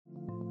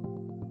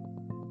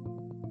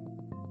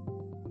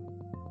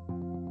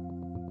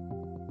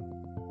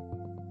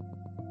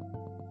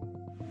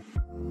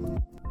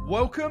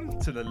Welcome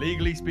to the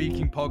Legally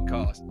Speaking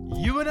podcast.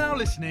 You are now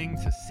listening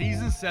to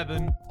season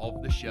 7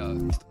 of the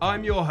show.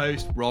 I'm your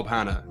host, Rob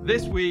Hanna.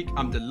 This week,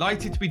 I'm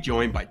delighted to be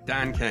joined by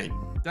Dan Kayne.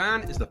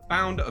 Dan is the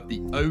founder of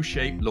the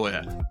O-Shaped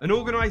Lawyer, an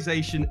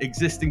organisation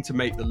existing to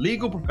make the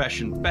legal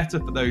profession better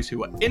for those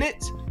who are in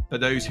it, for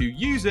those who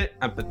use it,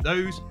 and for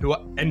those who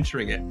are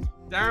entering it.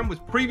 Dan was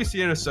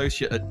previously an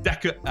associate at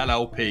Decker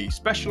LLP,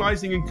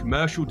 specialising in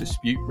commercial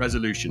dispute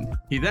resolution.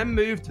 He then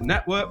moved to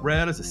Network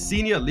Rail as a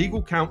senior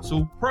legal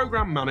counsel,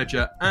 program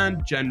manager,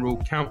 and general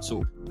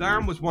counsel.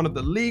 Dan was one of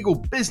the Legal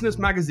Business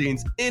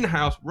Magazine's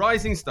in-house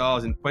rising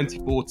stars in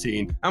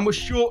 2014 and was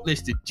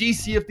shortlisted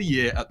GC of the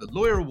Year at the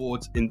Lawyer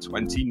Awards in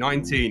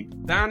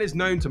 2019. Dan is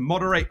known to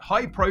moderate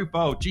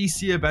high-profile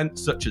GC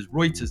events such as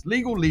Reuters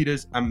Legal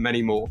Leaders and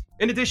many more.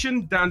 In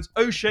addition, Dan's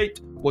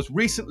O-Shaped was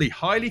recently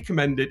highly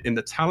commended in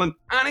the Talent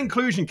and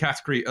Inclusion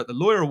category at the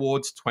Lawyer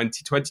Awards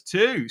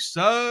 2022.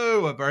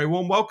 So, a very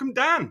warm welcome,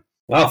 Dan.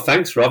 Well,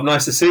 thanks, Rob.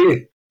 Nice to see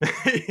you.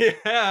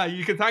 Yeah,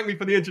 you can thank me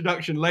for the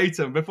introduction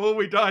later. Before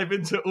we dive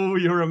into all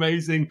your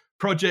amazing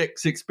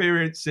projects,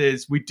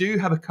 experiences, we do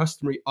have a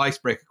customary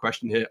icebreaker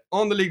question here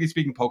on the Legally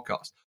Speaking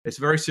podcast. It's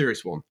a very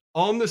serious one.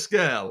 On the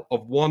scale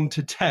of 1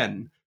 to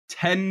 10,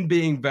 10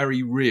 being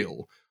very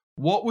real,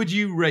 what would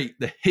you rate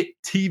the hit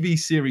TV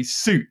series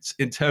Suits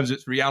in terms of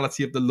its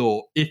reality of the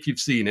law, if you've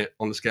seen it,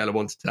 on the scale of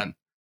 1 to 10?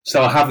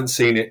 So I haven't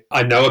seen it.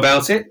 I know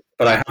about it,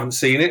 but I haven't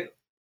seen it.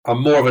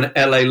 I'm more of an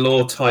LA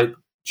law type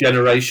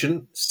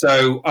generation.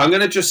 So I'm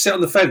going to just sit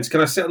on the fence.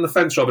 Can I sit on the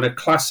fence, Rob? In a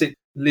classic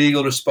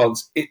legal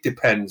response, it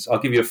depends. I'll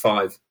give you a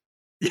 5.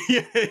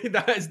 Yeah,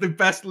 that is the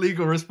best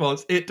legal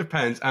response. It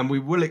depends, and we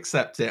will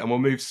accept it, and we'll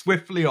move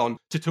swiftly on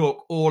to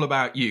talk all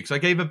about you. Because I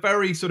gave a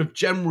very sort of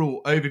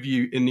general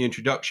overview in the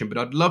introduction, but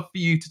I'd love for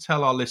you to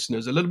tell our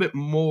listeners a little bit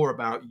more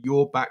about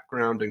your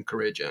background and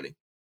career journey.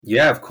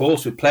 Yeah, of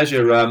course, with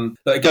pleasure.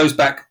 It goes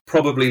back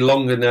probably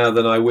longer now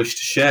than I wish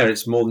to share.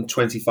 It's more than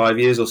 25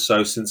 years or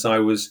so since I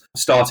was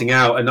starting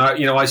out, and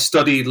I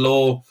studied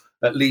law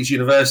at Leeds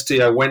University.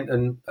 I went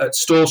and at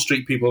Store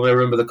Street, people may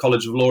remember the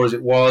College of Law as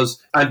it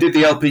was, and did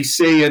the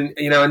LPC. And,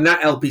 and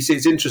that LPC,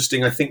 it's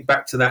interesting. I think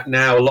back to that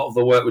now, a lot of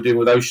the work we're doing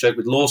with O-Shape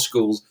with law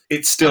schools,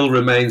 it still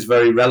remains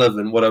very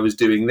relevant, what I was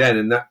doing then.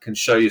 And that can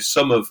show you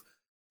some of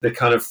the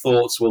kind of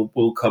thoughts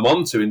we'll come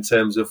on to in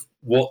terms of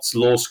what's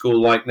law school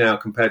like now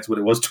compared to what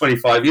it was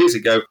 25 years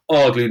ago.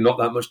 Arguably not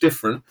that much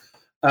different.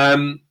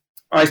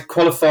 I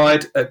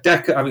qualified at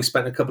Decker, having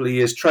spent a couple of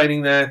years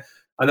training there.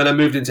 And then I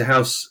moved into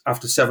house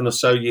after 7 or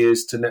so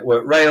years to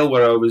Network Rail,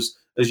 where I was,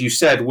 as you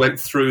said, went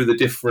through the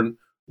different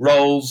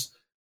roles,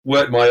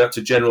 worked my way up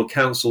to general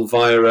counsel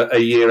via a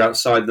year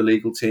outside the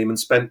legal team, and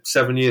spent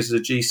 7 years as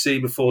a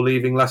GC before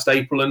leaving last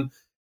April. And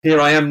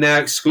here I am now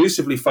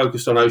exclusively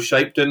focused on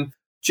O-Shaped. And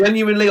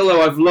genuinely,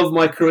 although I've loved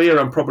my career,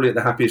 I'm probably at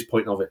the happiest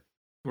point of it.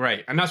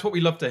 Great. And that's what we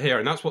love to hear.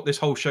 And that's what this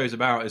whole show is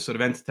about, is sort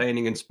of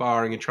entertaining,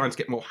 inspiring, and trying to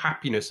get more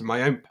happiness. And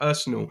my own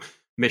personal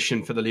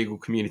mission for the legal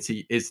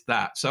community is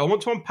that. So I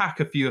want to unpack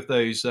a few of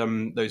those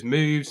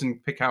moves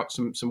and pick out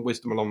some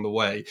wisdom along the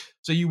way.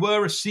 So you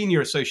were a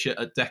senior associate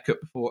at Decker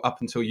before, up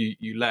until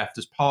you left,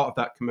 as part of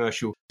that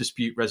commercial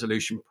dispute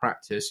resolution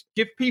practice.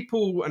 Give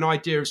people an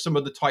idea of some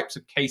of the types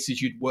of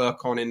cases you'd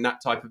work on in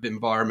that type of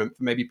environment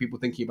for maybe people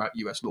thinking about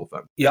US law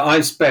firms. Yeah,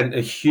 I spent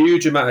a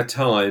huge amount of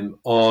time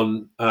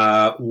on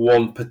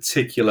one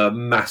particular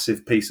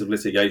massive piece of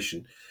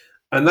litigation.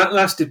 And that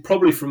lasted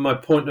probably from my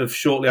point of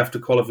shortly after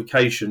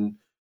qualification,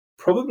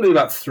 probably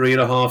about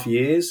 3.5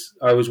 years.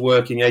 I was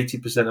working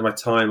 80% of my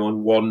time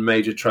on one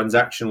major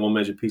transaction, one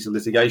major piece of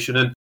litigation.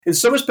 And in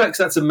some respects,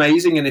 that's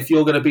amazing. And if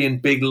you're going to be in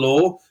big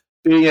law,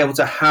 being able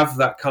to have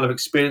that kind of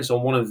experience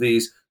on one of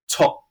these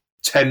top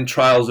 10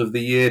 trials of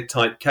the year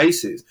type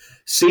cases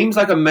seems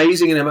like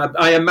amazing. And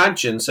I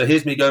imagine, so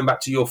here's me going back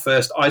to your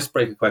first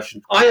icebreaker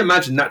question. I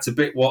imagine that's a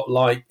bit what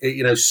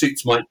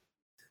Suits might,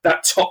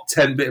 that top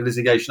 10 bit of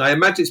litigation. I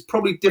imagine it's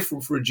probably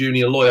different for a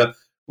junior lawyer,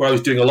 where I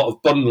was doing a lot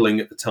of bundling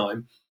at the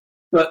time.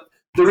 But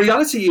the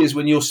reality is,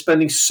 when you're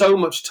spending so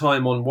much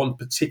time on one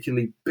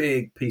particularly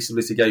big piece of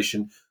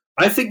litigation,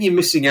 I think you're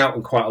missing out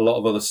on quite a lot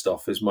of other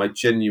stuff, is my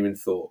genuine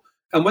thought.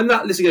 And when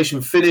that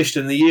litigation finished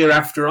and the year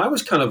after, I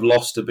was kind of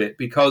lost a bit,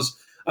 because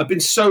I've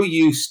been so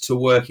used to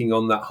working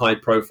on that high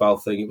profile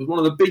thing. It was one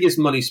of the biggest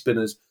money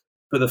spinners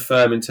for the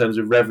firm in terms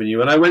of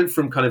revenue. And I went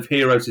from kind of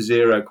hero to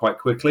zero quite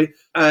quickly.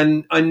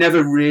 And I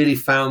never really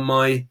found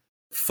my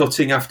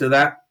footing after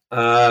that.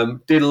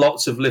 Did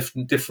lots of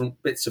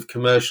different bits of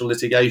commercial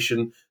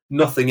litigation,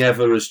 nothing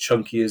ever as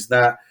chunky as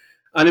that.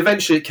 And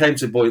eventually it came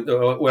to a point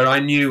where I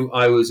knew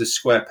I was a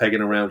square peg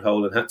in a round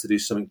hole and had to do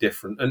something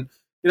different. And,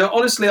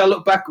 honestly, I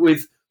look back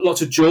with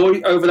lots of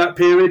joy over that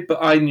period, but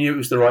I knew it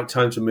was the right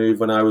time to move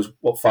when I was,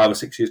 5 or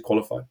 6 years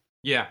qualified.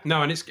 Yeah,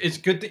 no, and it's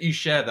good that you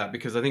share that,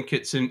 because I think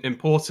it's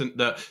important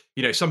that,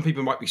 some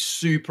people might be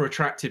super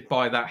attracted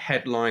by that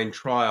headline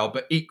trial,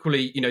 but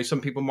equally, some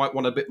people might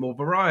want a bit more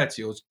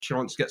variety or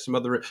chance to get some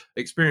other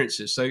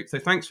experiences. So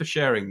thanks for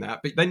sharing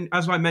that. But then,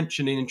 as I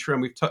mentioned in intro,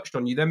 and we've touched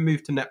on, you then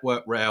moved to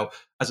Network Rail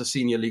as a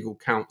senior legal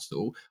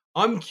counsel.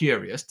 I'm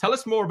curious. Tell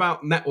us more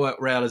about Network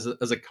Rail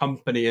as a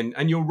company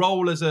and your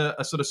role as a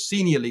sort of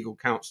senior legal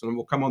counsel, and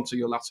we'll come on to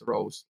your latter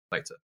roles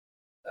later.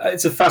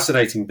 It's a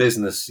fascinating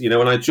business.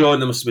 When I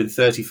joined, there must have been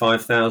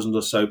 35,000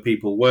 or so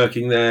people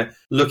working there,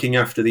 looking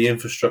after the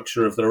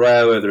infrastructure of the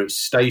rail, whether it's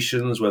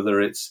stations,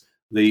 whether it's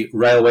the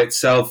railway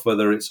itself,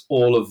 whether it's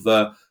all of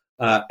the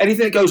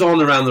anything that goes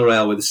on around the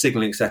railway, the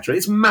signalling, etc.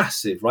 It's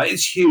massive, right?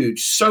 It's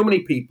huge. So many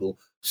people,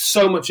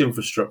 so much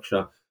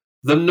infrastructure.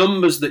 The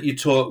numbers that you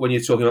talk when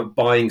you're talking about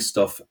buying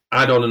stuff,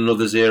 add on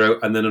another zero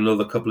and then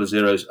another couple of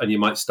zeros, and you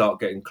might start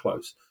getting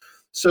close.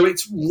 So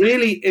it's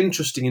really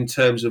interesting in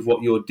terms of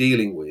what you're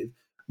dealing with.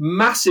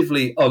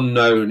 Massively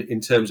unknown in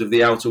terms of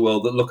the outer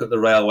world that look at the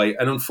railway.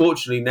 And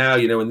unfortunately now,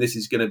 when this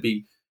is going to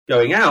be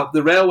going out,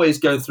 the railway is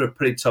going through a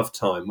pretty tough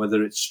time,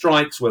 whether it's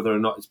strikes, whether or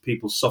not it's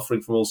people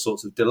suffering from all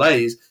sorts of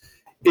delays.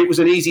 It was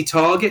an easy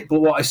target, but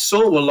what I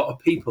saw were a lot of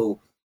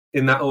people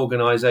in that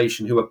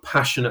organisation who were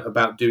passionate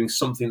about doing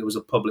something that was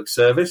a public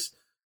service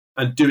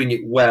and doing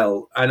it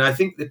well. And I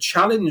think the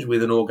challenge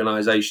with an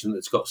organisation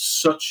that's got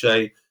such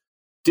a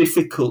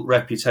difficult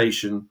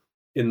reputation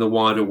in the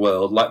wider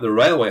world, like the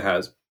railway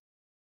has,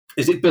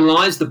 is it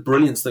belies the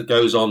brilliance that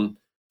goes on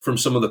from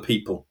some of the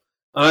people.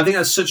 And I think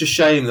that's such a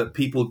shame that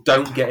people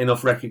don't get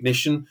enough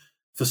recognition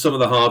for some of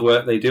the hard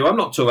work they do. I'm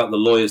not talking about the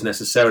lawyers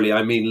necessarily.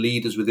 I mean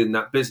leaders within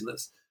that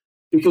business.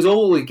 Because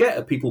all we get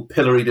are people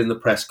pilloried in the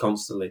press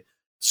constantly.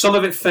 Some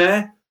of it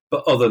fair,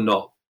 but other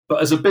not.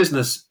 But as a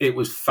business, it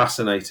was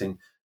fascinating.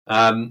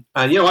 And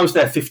I was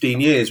there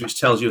 15 years, which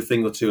tells you a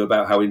thing or two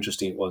about how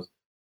interesting it was.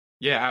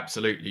 Yeah,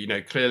 absolutely.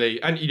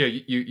 Clearly, and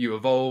you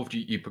evolved,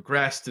 you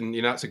progressed, and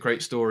that's a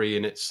great story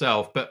in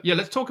itself. But yeah,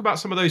 let's talk about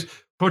some of those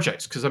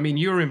projects, because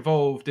you're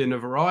involved in a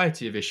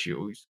variety of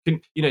issues. Can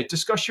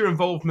discuss your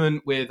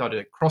involvement with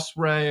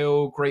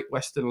Crossrail, Great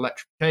Western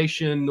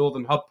Electrification,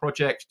 Northern Hub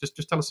projects? Just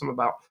tell us some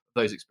about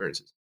those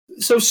experiences.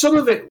 So some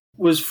of it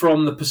was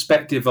from the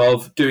perspective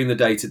of doing the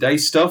day-to-day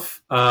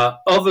stuff.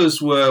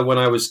 Others were when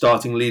I was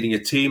starting leading a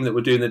team that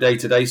were doing the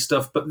day-to-day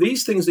stuff. But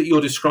these things that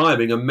you're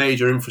describing are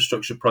major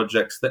infrastructure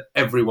projects that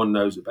everyone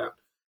knows about.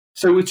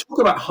 So we talk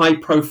about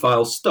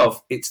high-profile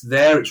stuff. It's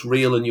there, it's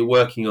real, and you're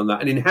working on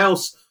that. And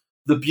in-house,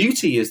 the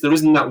beauty is there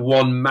isn't that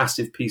one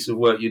massive piece of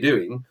work you're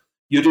doing.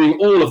 You're doing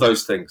all of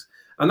those things.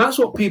 And that's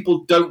what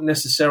people don't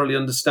necessarily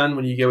understand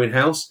when you go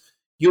in-house.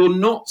 You're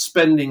not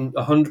spending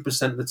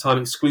 100% of the time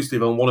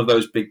exclusively on one of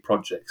those big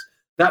projects.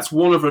 That's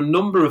one of a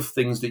number of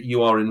things that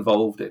you are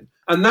involved in.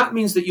 And that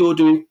means that you're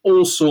doing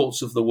all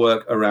sorts of the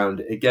work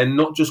around it. Again,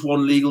 not just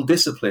one legal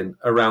discipline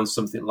around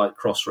something like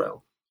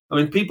Crossrail.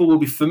 People will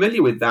be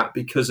familiar with that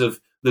because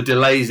of the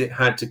delays it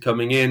had to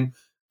coming in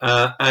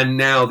and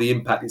now the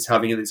impact it's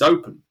having as it's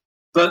open.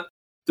 But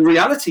the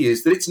reality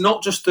is that it's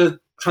not just the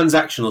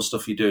transactional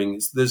stuff you're doing.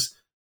 There's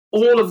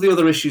all of the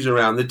other issues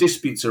around, the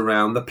disputes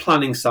around, the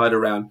planning side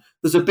around.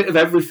 There's a bit of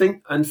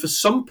everything. And for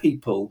some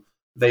people,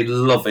 they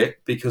love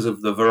it because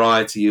of the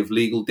variety of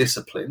legal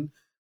discipline.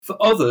 For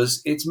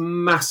others, it's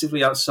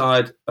massively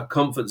outside a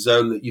comfort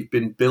zone that you've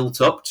been built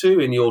up to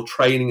in your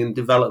training and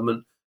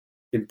development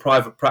in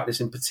private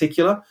practice in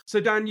particular. So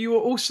Dan, you were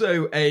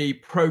also a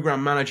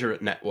program manager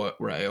at Network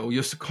Rail.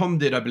 You're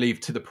seconded, I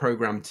believe, to the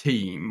program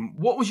team.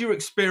 What was your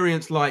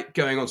experience like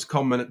going on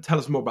secondment? Tell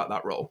us more about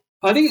that role.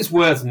 I think it's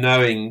worth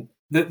knowing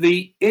that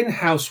the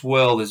in-house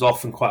world is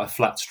often quite a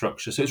flat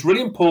structure. So it's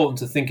really important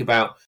to think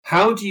about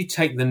how do you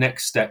take the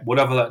next step,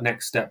 whatever that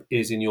next step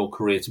is in your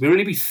career, to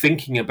really be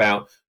thinking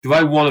about, do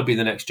I want to be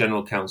the next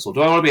general counsel?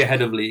 Do I want to be a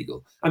head of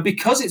legal? And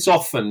because it's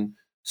often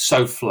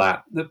so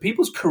flat, that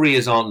people's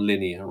careers aren't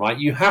linear, right?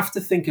 You have to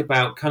think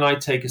about, can I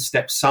take a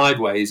step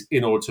sideways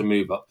in order to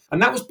move up?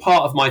 And that was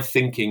part of my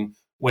thinking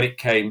when it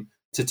came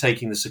to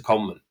taking the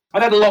secondment.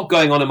 I'd had a lot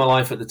going on in my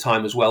life at the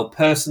time as well,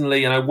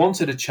 personally, and I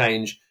wanted to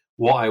change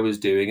what I was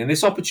doing. And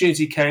this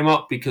opportunity came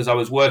up because I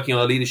was working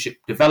on a leadership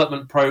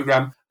development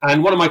program.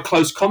 And one of my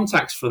close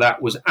contacts for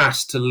that was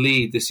asked to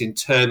lead this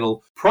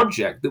internal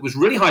project that was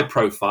really high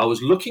profile,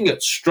 was looking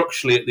at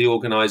structurally at the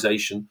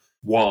organization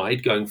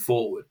wide going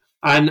forward.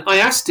 And I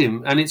asked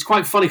him, and it's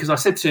quite funny because I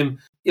said to him,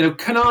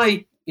 can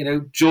I,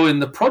 join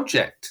the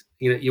project?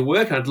 You're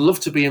working, I'd love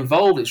to be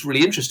involved. It's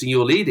really interesting,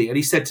 you're leading. And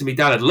he said to me,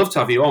 Dad, I'd love to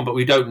have you on, but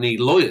we don't need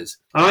lawyers.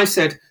 And I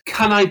said,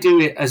 can I do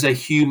it as a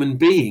human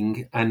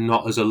being and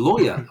not as a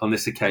lawyer on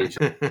this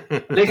occasion?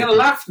 And he kind of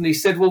laughed and he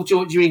said, well,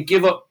 do you mean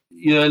give up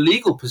your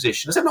legal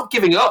position? I said, not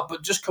giving up,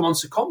 but just come on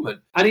secondment.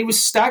 And he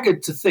was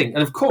staggered to think,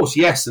 and of course,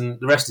 yes, and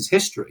the rest is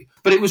history.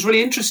 But it was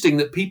really interesting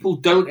that people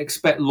don't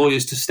expect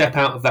lawyers to step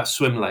out of that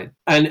swim lane.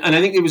 And I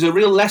think it was a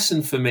real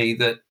lesson for me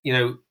that,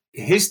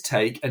 his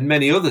take and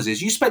many others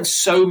is you spent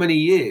so many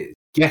years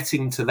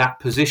getting to that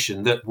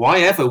position that why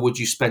ever would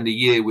you spend a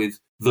year with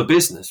the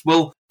business?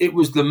 Well, it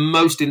was the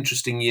most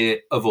interesting year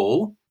of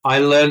all. I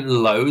learned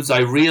loads. I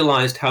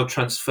realized how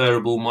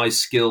transferable my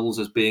skills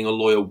as being a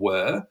lawyer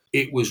were.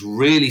 It was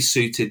really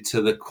suited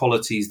to the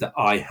qualities that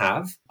I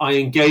have. I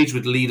engaged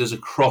with leaders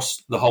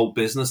across the whole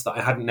business that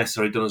I hadn't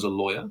necessarily done as a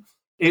lawyer.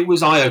 It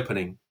was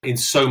eye-opening in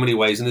so many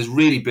ways, and there's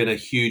really been a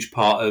huge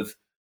part of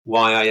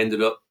why I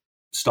ended up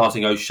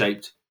starting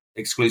O-Shaped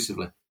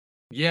exclusively.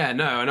 Yeah,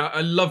 no, and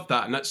I love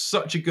that. And that's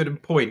such a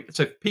good point.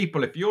 So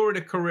people, if you're in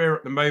a career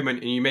at the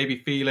moment and you may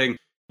be feeling,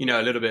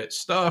 a little bit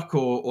stuck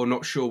or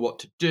not sure what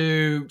to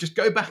do, just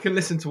go back and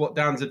listen to what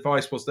Dan's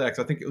advice was there.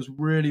 Because I think it was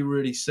really,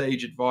 really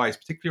sage advice,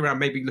 particularly around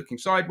maybe looking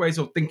sideways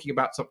or thinking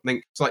about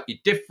something slightly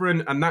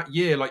different. And that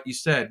year, like you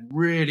said,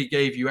 really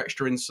gave you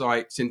extra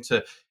insights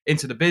into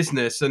the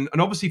business. And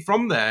obviously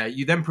from there,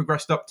 you then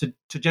progressed up to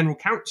general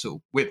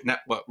counsel with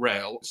Network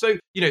Rail. So,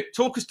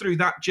 talk us through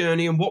that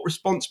journey and what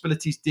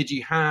responsibilities did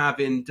you have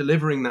in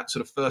delivering that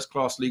sort of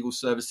first-class legal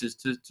services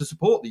to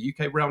support the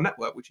UK rail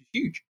network, which is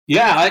huge.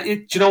 Yeah,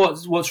 do you know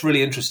what's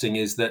really interesting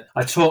is that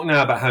I talk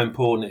now about how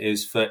important it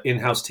is for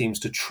in-house teams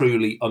to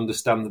truly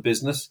understand the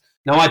business.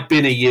 Now, I'd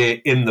been a year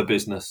in the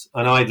business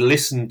and I'd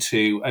listened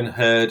to and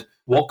heard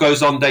what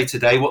goes on day to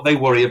day, what they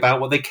worry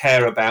about, what they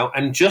care about,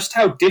 and just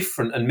how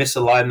different and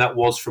misaligned that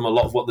was from a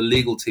lot of what the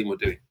legal team were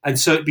doing. And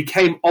so it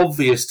became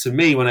obvious to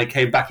me when I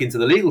came back into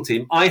the legal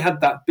team, I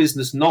had that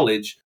business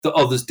knowledge that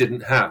others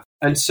didn't have.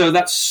 And so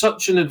that's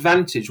such an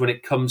advantage when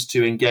it comes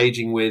to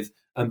engaging with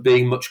and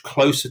being much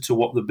closer to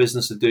what the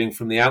business are doing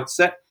from the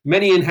outset.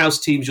 Many in-house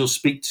teams you'll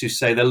speak to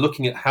say they're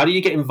looking at how do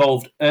you get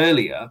involved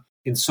earlier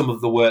in some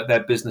of the work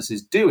their business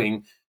is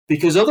doing,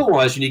 because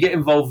otherwise, when you get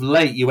involved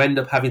late, you end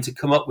up having to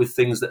come up with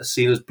things that are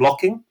seen as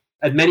blocking.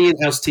 And many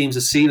in-house teams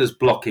are seen as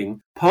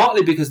blocking,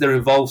 partly because they're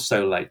involved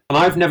so late. And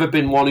I've never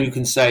been one who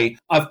can say,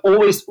 I've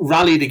always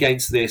rallied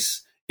against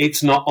this.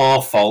 It's not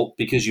our fault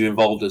because you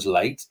involved us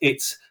late.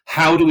 It's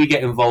how do we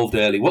get involved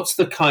early? What's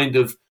the kind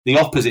of the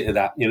opposite of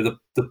that,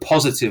 the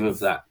positive of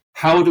that?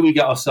 How do we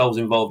get ourselves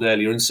involved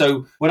earlier? And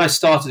so when I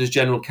started as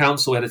general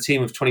counsel, we had a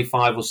team of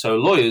 25 or so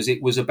lawyers.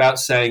 It was about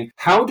saying,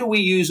 how do we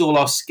use all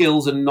our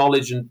skills and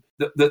knowledge and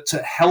that to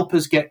help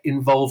us get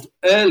involved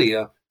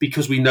earlier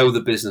because we know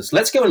the business?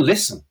 Let's go and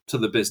listen to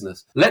the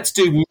business. Let's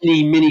do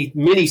mini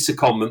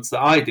secondments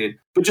that I did,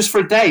 but just for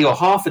a day or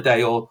half a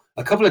day or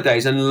a couple of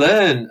days and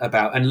learn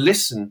about and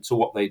listen to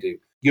what they do.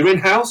 You're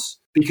in-house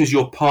because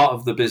you're part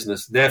of the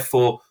business.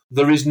 Therefore,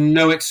 there is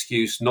no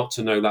excuse not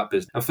to know that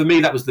business. And for me,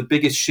 that was the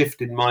biggest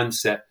shift in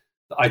mindset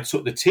that I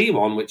took the team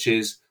on, which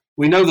is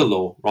we know the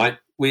law, right?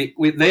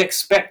 They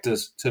expect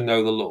us to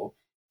know the law.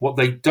 What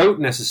they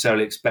don't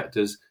necessarily expect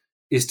us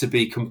is to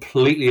be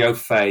completely au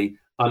fait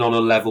and on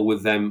a level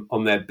with them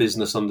on their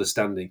business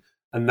understanding.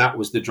 And that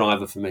was the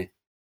driver for me.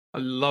 I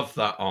love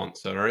that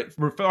answer. It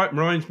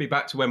reminds me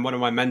back to when one of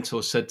my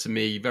mentors said to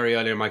me very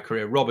early in my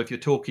career, Rob, if you're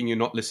talking, you're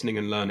not listening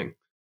and learning.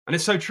 And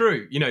it's so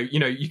true.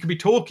 You could be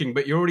talking,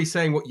 but you're already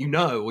saying what you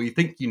know or you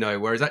think you know,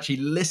 whereas actually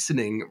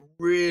listening,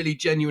 really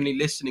genuinely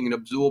listening and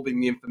absorbing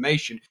the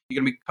information,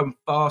 you're going to become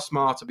far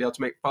smarter, be able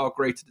to make far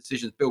greater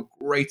decisions, build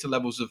greater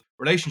levels of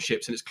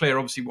relationships. And it's clear,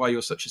 obviously, why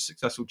you're such a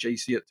successful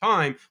GC at the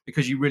time,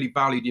 because you really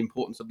value the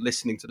importance of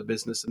listening to the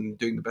business and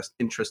doing the best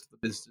interest of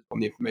the business on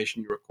the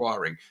information you're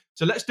acquiring.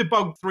 So let's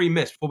debunk 3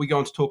 myths before we go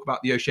on to talk about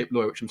the O-shaped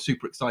lawyer, which I'm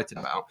super excited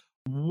about.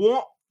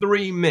 What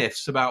 3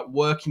 myths about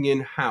working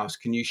in-house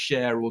can you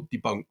share or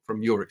debunk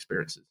from your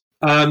experiences?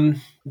 I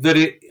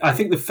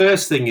think the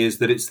first thing is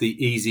that it's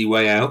the easy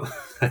way out.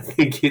 I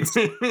think it's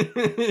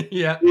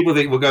yeah. People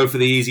think we'll go for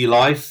the easy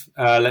life.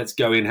 Let's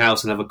go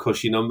in-house and have a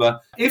cushy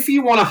number. If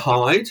you want to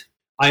hide,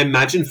 I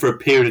imagine for a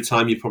period of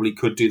time you probably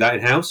could do that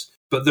in-house.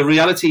 But the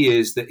reality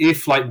is that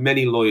if, like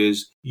many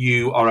lawyers,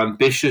 you are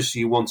ambitious,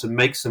 you want to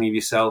make something of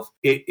yourself,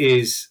 it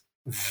is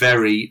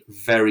very,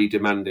 very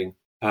demanding.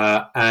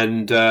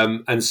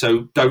 And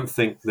so don't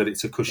think that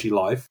it's a cushy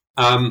life.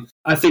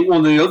 I think one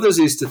of the others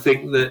is to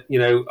think that,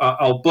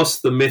 I'll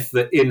bust the myth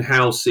that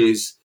in-house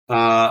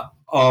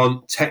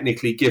aren't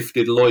technically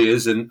gifted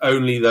lawyers and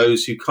only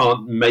those who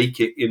can't make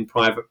it in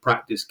private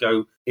practice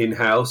go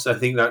in-house. I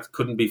think that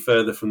couldn't be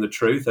further from the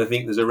truth. I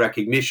think there's a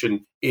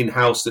recognition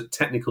in-house that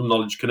technical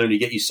knowledge can only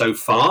get you so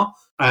far,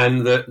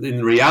 and that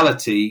in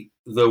reality,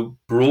 the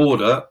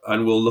broader,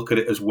 and we'll look at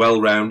it as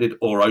well-rounded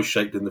or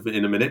O-shaped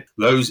in a minute,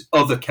 those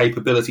other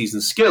capabilities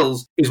and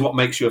skills is what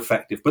makes you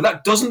effective. But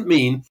that doesn't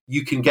mean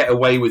you can get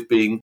away with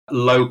being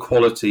low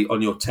quality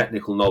on your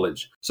technical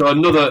knowledge. So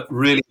another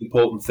really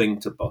important thing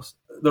to bust.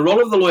 The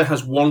role of the lawyer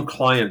has one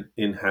client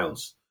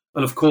in-house.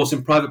 And of course,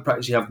 in private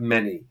practice, you have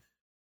many.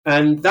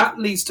 And that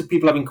leads to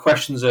people having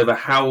questions over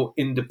how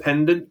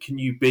independent can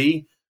you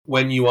be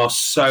when you are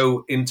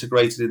so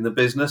integrated in the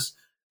business.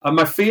 And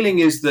my feeling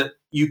is that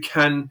you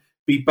can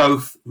be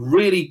both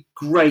really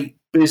great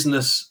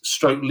business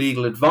stroke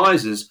legal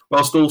advisors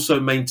whilst also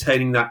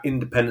maintaining that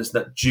independence,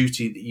 that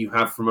duty that you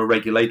have from a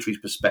regulatory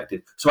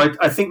perspective. So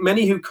I think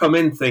many who come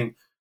in think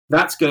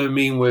that's going to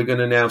mean we're going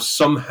to now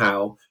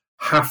somehow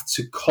have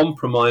to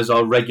compromise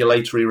our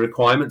regulatory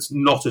requirements.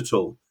 Not at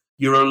all.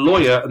 You're a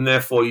lawyer and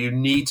therefore you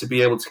need to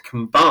be able to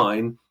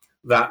combine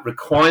that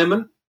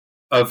requirement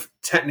of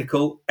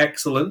technical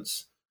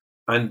excellence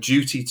and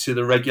duty to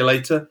the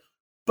regulator,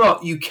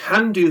 but you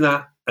can do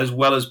that as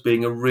well as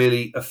being a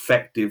really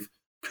effective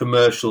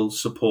commercial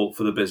support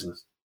for the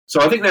business.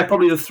 So I think they're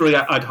probably the 3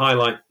 I'd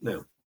highlight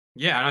now.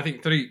 Yeah, and I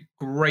think 3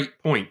 great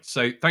points.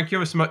 So thank you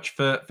ever so much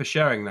for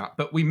sharing that.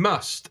 But we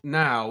must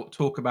now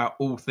talk about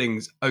all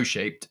things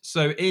O-Shaped.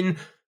 So in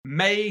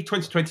May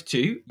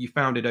 2022, you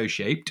founded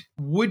O-Shaped.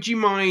 Would you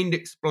mind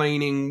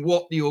explaining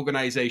what the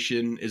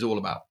organization is all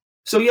about?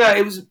 So yeah,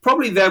 it was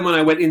probably then when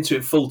I went into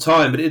it full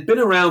time, but it had been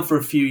around for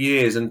a few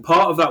years, and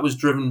part of that was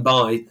driven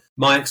by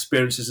my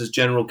experiences as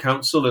general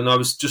counsel, and I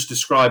was just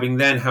describing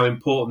then how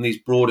important these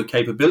broader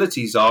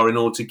capabilities are in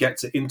order to get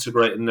to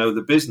integrate and know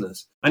the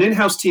business. And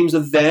in-house teams are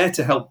there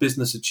to help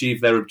business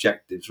achieve their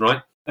objectives,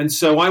 right? And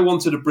so I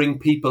wanted to bring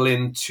people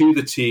into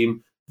the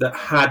team that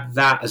had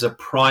that as a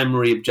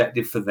primary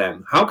objective for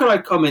them. How can I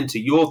come into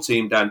your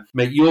team, Dan,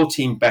 make your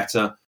team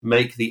better,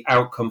 make the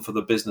outcome for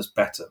the business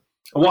better?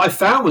 And what I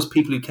found was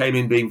people who came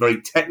in being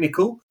very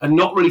technical and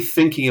not really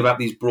thinking about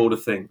these broader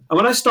things. And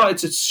when I started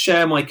to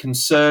share my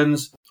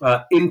concerns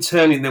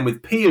internally and then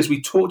with peers,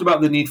 we talked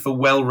about the need for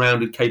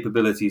well-rounded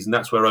capabilities, and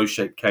that's where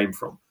O-Shape came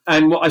from.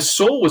 And what I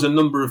saw was a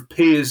number of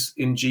peers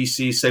in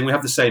GC saying we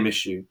have the same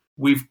issue.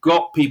 We've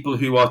got people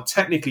who are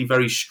technically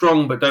very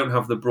strong but don't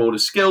have the broader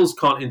skills,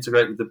 can't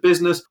integrate with the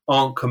business,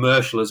 aren't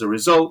commercial as a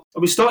result.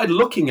 And we started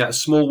looking at a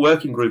small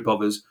working group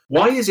of us.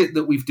 Why is it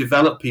that we've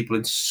developed people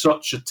in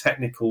such a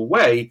technical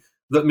way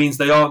that means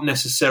they aren't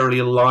necessarily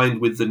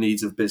aligned with the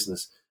needs of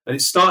business? And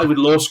it started with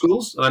law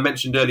schools. And I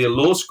mentioned earlier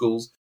law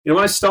schools. When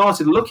I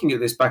started looking at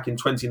this back in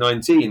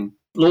 2019,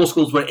 law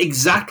schools were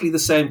exactly the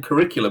same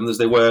curriculum as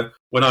they were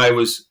when I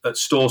was at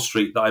Store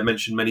Street that I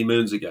mentioned many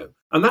moons ago.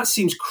 And that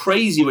seems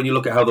crazy when you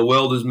look at how the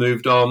world has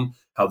moved on,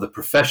 how the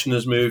profession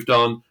has moved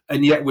on,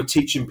 and yet we're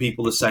teaching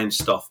people the same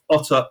stuff.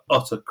 Utter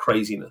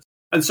craziness.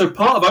 And so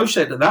part of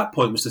O-Shape at that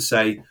point was to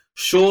say,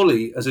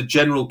 surely as a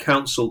general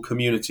counsel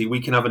community, we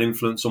can have an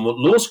influence on what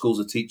law schools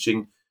are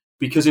teaching,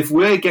 because if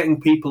we're getting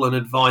people an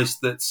advice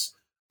that's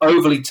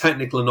overly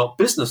technical and not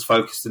business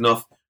focused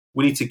enough,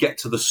 we need to get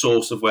to the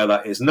source of where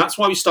that is. And that's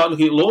why we started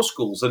looking at law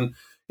schools. And,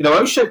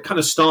 O-Shape kind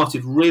of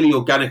started really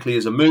organically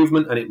as a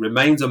movement, and it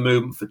remains a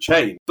movement for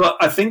change. But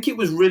I think it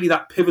was really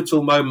that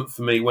pivotal moment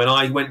for me when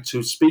I went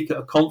to speak at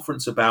a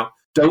conference about,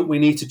 don't we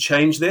need to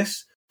change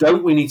this?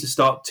 Don't we need to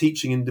start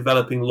teaching and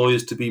developing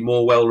lawyers to be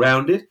more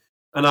well-rounded?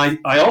 And I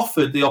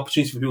offered the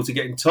opportunity for people to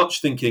get in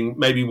touch, thinking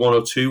maybe 1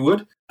 or 2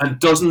 would, and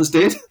dozens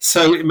did.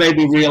 So it made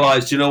me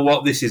realize,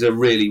 this is a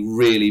really,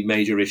 really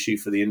major issue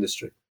for the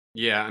industry.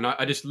 Yeah, and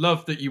I just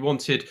love that you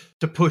wanted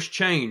to push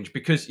change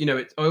because,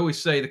 I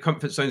always say the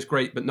comfort zone's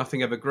great, but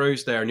nothing ever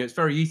grows there. And it's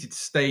very easy to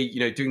stay,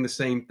 doing the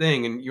same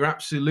thing. And you're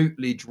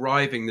absolutely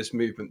driving this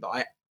movement that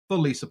I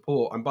fully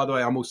support. And by the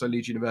way, I'm also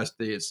Leeds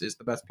University. It's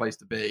the best place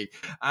to be.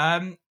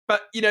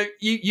 But,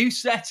 you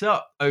set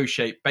up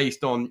O-Shape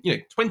based on,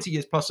 20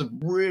 years plus of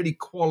really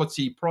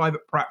quality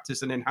private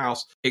practice and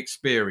in-house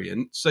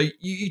experience. So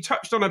you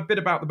touched on a bit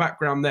about the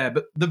background there,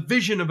 but the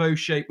vision of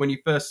O-Shape when you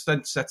first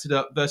set it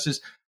up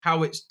versus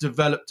how it's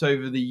developed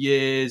over the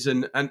years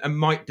and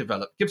might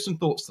develop. Give some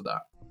thoughts to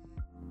that.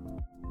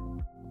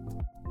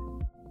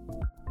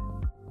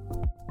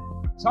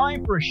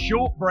 Time for a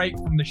short break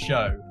from the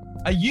show.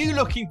 Are you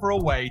looking for a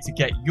way to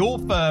get your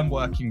firm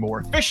working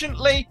more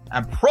efficiently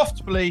and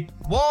profitably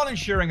while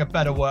ensuring a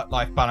better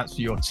work-life balance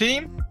for your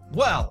team?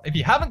 Well, if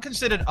you haven't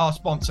considered our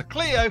sponsor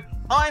Clio,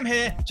 I'm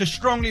here to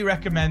strongly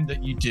recommend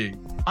that you do.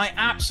 I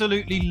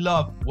absolutely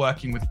love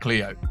working with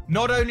Clio.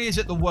 Not only is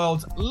it the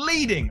world's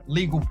leading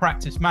legal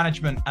practice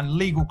management and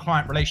legal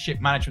client relationship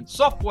management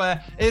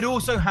software, it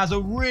also has a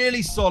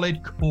really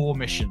solid core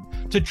mission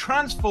to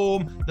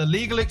transform the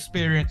legal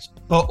experience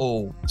for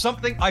all,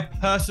 something I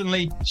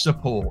personally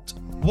support.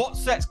 What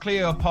sets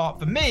Clio apart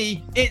for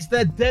me is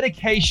their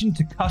dedication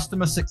to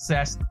customer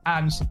success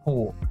and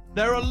support.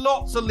 There are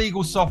lots of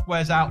legal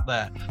softwares out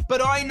there, but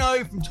I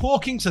know from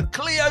talking to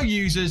Clio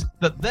users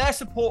that their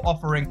support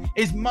offering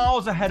is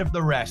miles ahead of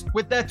the rest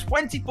with their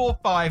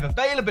 24/5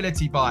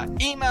 availability via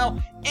email,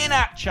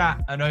 in-app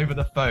chat, and over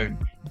the phone.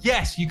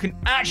 Yes, you can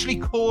actually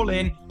call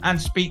in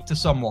and speak to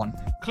someone.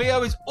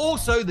 Clio is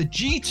also the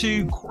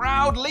G2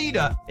 crowd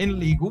leader in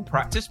legal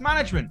practice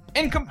management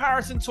in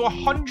comparison to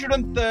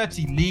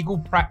 130 legal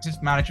practice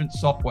management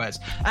softwares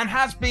and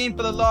has been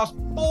for the last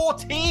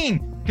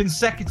 14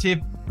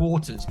 consecutive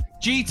quarters.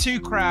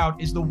 G2 Crowd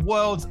is the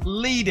world's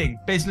leading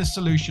business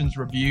solutions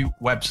review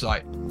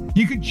website.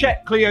 You can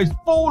check Clio's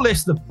full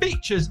list of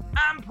features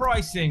and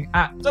pricing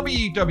at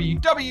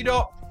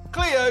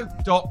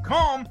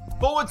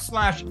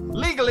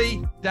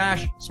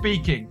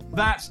www.clio.com/legally-speaking.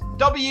 That's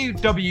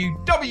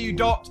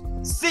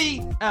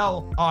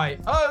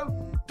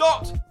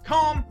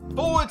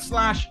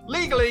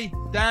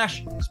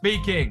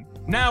www.clio.com/legally-speaking.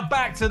 Now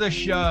back to the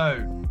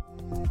show.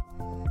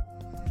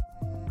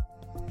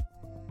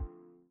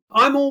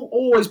 I'm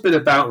always been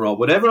about, Rob,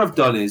 whatever I've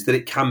done is that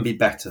it can be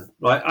better,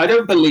 right? I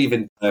don't believe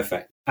in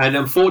perfect. And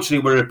unfortunately,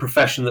 we're a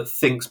profession that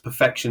thinks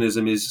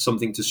perfectionism is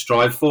something to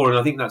strive for. And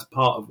I think that's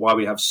part of why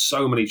we have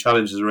so many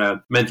challenges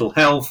around mental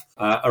health,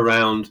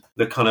 around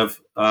the kind of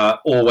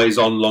always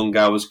on long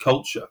hours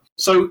culture.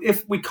 So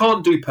if we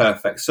can't do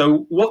perfect,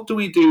 so what do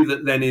we do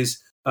that then is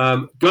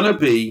going to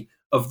be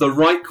of the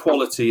right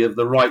quality of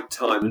the right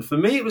time. And for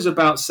me, it was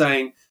about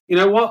saying, you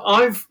know what,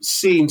 I've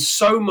seen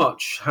so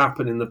much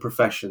happen in the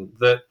profession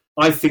that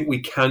I think we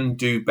can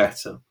do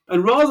better.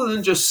 And rather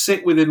than just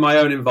sit within my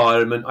own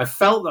environment, I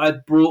felt that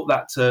I'd brought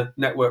that to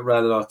Network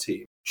Rail and our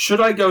team.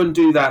 Should I go and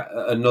do that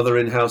at another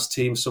in-house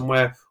team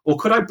somewhere? Or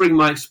could I bring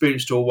my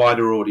experience to a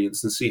wider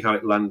audience and see how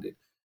it landed?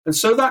 And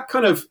so that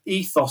kind of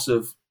ethos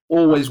of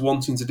always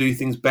wanting to do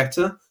things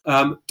better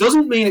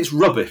doesn't mean it's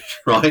rubbish,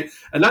 right?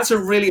 And that's a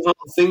really hard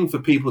thing for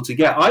people to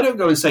get. I don't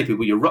go and say to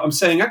people, I'm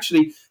saying,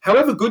 actually,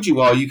 however good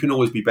you are, you can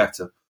always be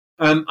better.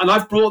 And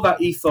I've brought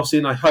that ethos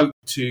in, I hope,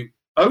 to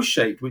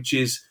O-Shape, which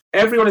is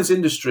everyone in this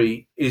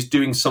industry is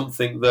doing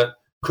something that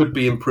could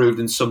be improved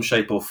in some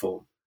shape or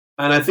form.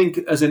 And I think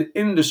as an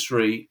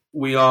industry,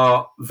 we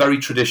are very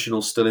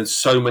traditional still in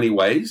so many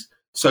ways.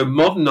 So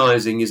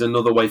modernizing is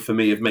another way for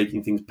me of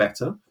making things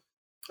better.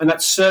 And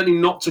that's certainly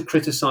not to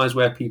criticize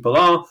where people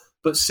are,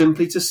 but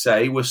simply to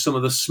say we're some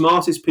of the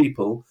smartest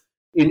people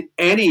in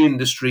any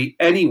industry,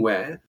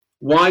 anywhere.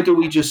 Why do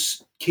we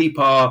just keep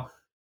our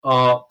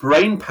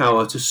brain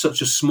power to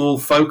such a small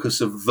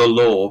focus of the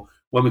law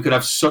when we could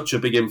have such a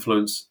big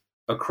influence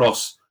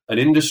across an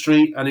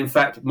industry and, in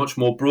fact, much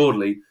more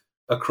broadly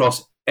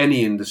across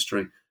any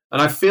industry?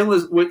 And I feel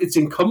that it's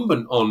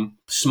incumbent on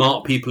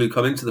smart people who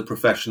come into the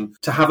profession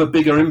to have a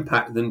bigger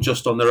impact than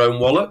just on their own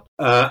wallet.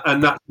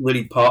 And that's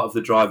really part of the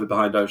driver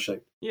behind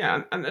O-Shape.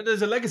 Yeah, and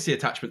there's a legacy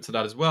attachment to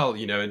that as well,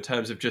 in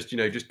terms of just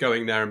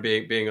going there and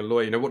being a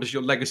lawyer. What does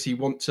your legacy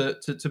want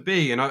to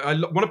be? And I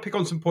want to pick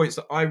on some points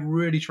that I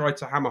really try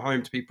to hammer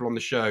home to people on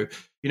the show.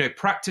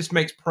 Practice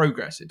makes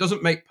progress. It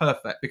doesn't make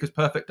perfect, because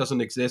perfect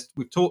doesn't exist.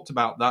 We've talked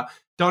about that.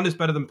 Done is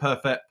better than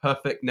perfect.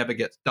 Perfect never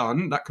gets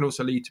done. That can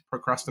also lead to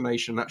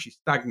procrastination and actually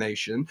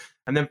stagnation.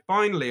 And then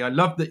finally, I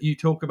love that you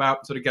talk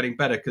about sort of getting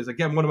better, because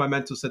again, one of my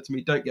mentors said to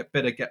me, don't get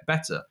bitter, get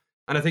better.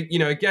 And I think,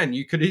 again,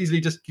 you could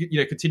easily just,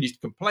 continue to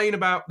complain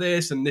about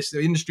this and this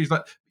industry's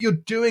like, you're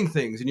doing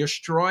things and you're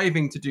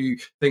striving to do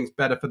things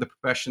better for the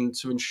profession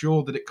to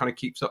ensure that it kind of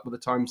keeps up with the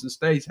times and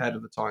stays ahead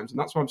of the times. And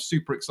that's why I'm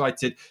super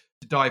excited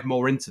to dive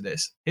more into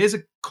this. Here's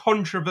a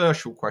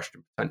controversial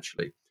question,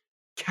 potentially.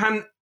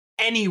 Can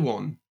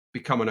anyone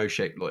become an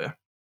O-shaped lawyer?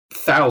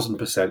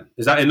 1,000%.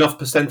 Is that enough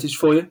percentage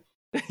for you?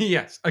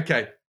 Yes.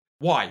 Okay.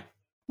 Why?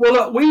 Well,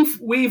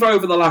 look, we've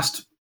over the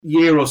last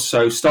year or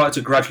so started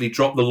to gradually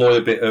drop the lawyer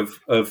bit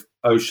of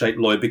O-shaped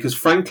lawyer, because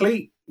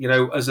frankly,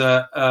 as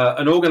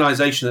an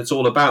organisation that's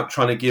all about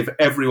trying to give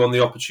everyone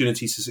the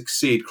opportunity to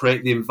succeed,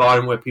 create the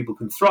environment where people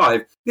can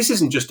thrive, this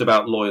isn't just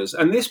about lawyers.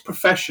 And this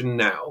profession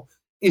now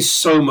is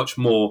so much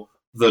more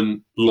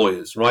than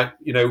lawyers, right?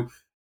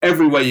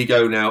 Everywhere you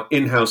go now,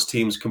 in-house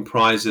teams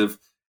comprise of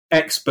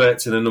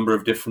experts in a number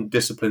of different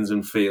disciplines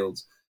and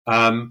fields.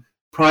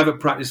 Private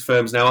practice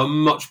firms now are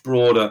much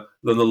broader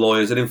than the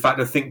lawyers. And in fact,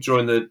 I think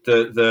during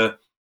the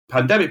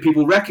pandemic,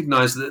 people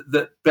recognized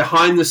that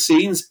behind the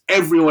scenes,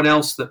 everyone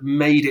else that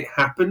made it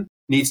happen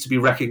needs to be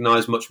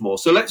recognized much more.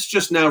 So let's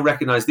just now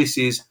recognize this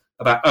is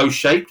about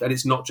O-shaped and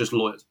it's not just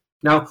lawyers.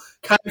 Now,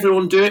 can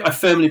everyone do it? I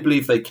firmly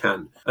believe they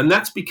can. And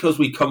that's because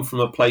we come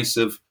from a place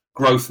of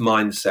growth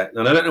mindset.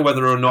 And I don't know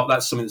whether or not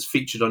that's something that's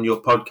featured on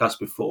your podcast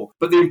before,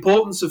 but the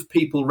importance of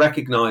people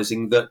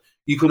recognizing that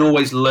you can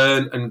always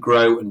learn and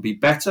grow and be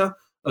better,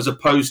 as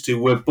opposed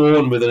to we're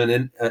born with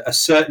a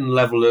certain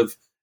level of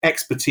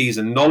expertise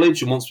and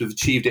knowledge, and once we've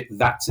achieved it,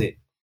 that's it.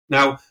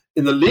 Now,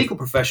 in the legal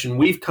profession,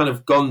 we've kind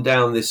of gone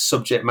down this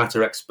subject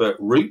matter expert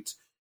route,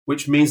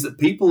 which means that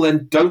people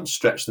then don't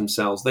stretch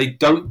themselves. They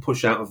don't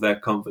push out of their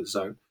comfort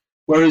zone.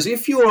 Whereas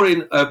if you're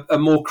in a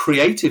more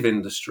creative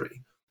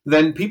industry,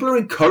 then people are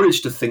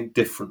encouraged to think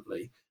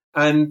differently.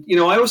 And,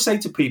 I always say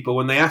to people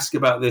when they ask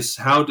about this,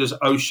 how does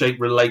O-shape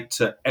relate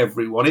to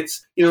everyone?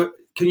 It's,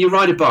 can you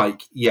ride a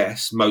bike?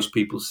 Yes, most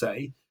people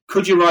say.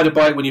 Could you ride a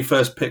bike when you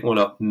first pick one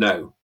up?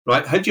 No.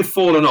 Right? Had you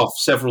fallen off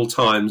several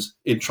times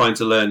in trying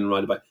to learn and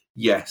ride a bike?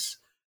 Yes.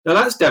 Now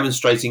that's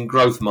demonstrating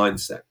growth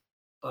mindset,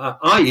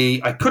 i.e.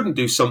 I couldn't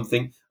do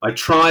something, I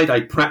tried,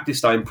 I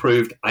practiced, I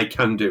improved, I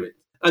can do it.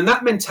 And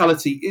that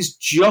mentality is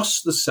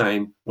just the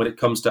same when it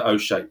comes to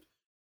O-shape.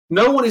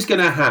 No one is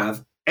going to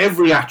have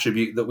every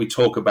attribute that we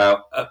talk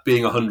about at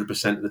being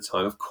 100% of the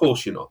time. Of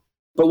course you're not.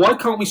 But why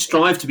can't we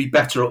strive to be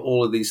better at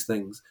all of these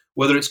things?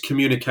 Whether it's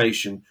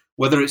communication,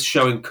 whether it's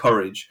showing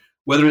courage,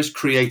 whether it's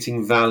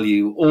creating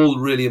value, all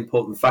really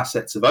important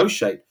facets of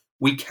O-shape,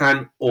 we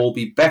can all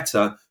be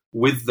better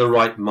with the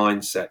right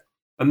mindset.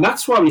 And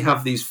that's why we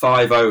have these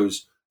 5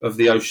 O's of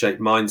the O-shape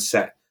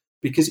mindset.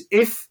 Because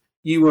if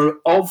you are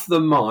of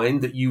the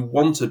mind that you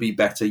want to be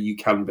better, you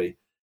can be.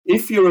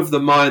 If you're of the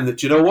mind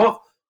that, you know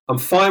what, I'm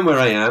fine where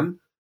I am,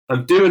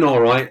 I'm doing all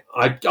right,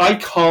 I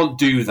can't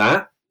do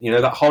that,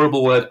 that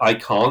horrible word, I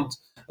can't,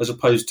 as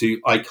opposed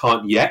to I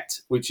can't yet,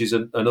 which is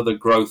another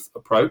growth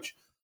approach,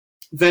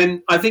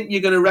 then I think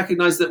you're going to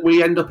recognize that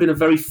we end up in a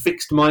very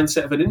fixed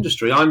mindset of an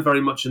industry. I'm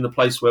very much in the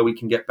place where we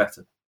can get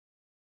better.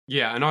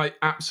 Yeah, and I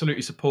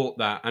absolutely support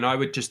that. And I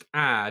would just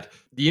add,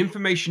 the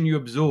information you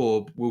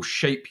absorb will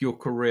shape your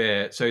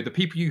career. So the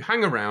people you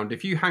hang around,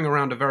 if you hang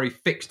around a very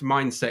fixed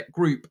mindset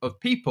group of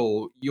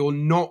people, you're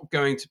not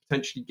going to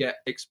potentially get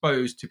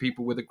exposed to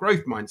people with a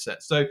growth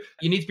mindset. So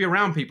you need to be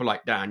around people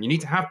like Dan. You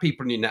need to have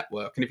people in your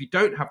network. And if you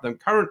don't have them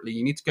currently,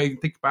 you need to go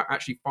and think about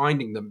actually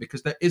finding them,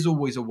 because there is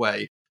always a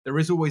way. There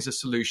is always a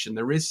solution.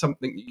 There is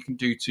something that you can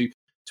do to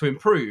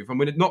improve. And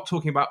we're not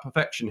talking about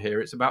perfection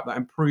here. It's about that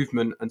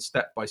improvement and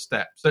step by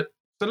step. So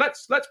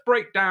let's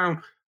break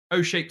down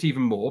O-shaped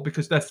even more,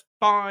 because there's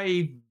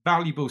 5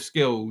 valuable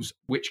skills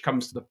which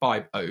comes to the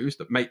 5 O's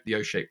that make the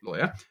O-shaped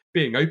lawyer: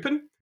 being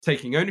open,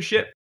 taking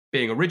ownership,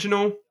 being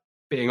original,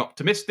 being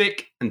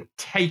optimistic, and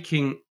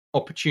taking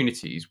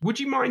opportunities. Would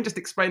you mind just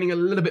explaining a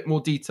little bit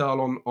more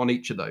detail on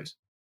each of those?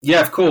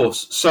 Yeah, of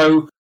course.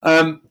 So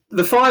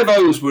the 5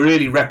 O's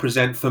really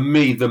represent, for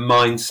me, the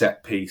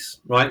mindset piece,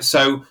 right?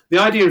 So the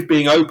idea of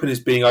being open is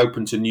being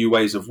open to new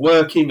ways of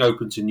working,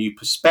 open to new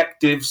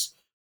perspectives,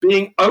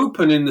 being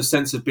open in the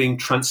sense of being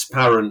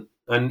transparent.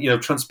 And,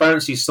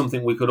 transparency is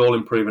something we could all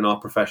improve in our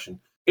profession.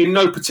 In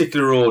no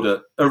particular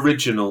order,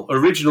 original.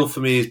 Original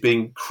for me is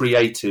being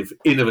creative,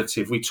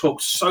 innovative. We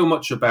talk so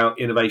much about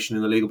innovation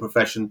in the legal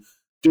profession.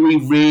 Do we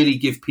really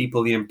give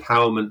people the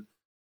empowerment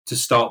to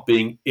start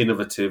being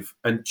innovative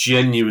and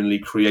genuinely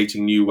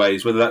creating new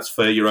ways, whether that's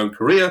for your own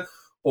career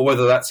or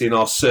whether that's in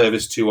our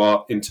service to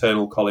our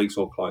internal colleagues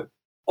or clients?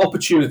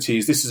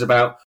 Opportunities. This is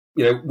about,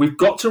 we've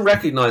got to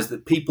recognize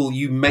that people,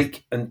 you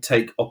make and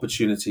take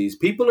opportunities.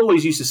 People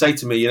always used to say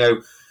to me,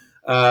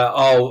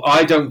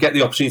 I don't get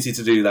the opportunity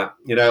to do that.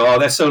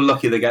 They're so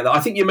lucky they get that. I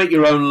think you make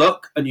your own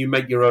luck and you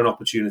make your own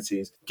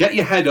opportunities. Get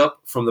your head up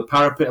from the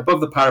parapet, above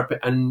the parapet,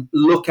 and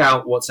look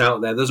out what's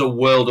out there. There's a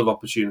world of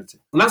opportunity.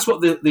 And that's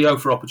what the O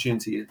for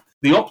opportunity is.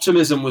 The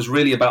optimism was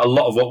really about a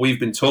lot of what we've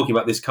been talking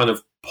about, this kind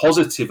of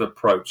positive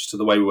approach to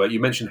the way we work.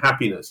 You mentioned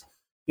happiness.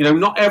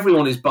 Not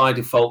everyone is by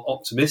default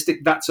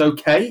optimistic. That's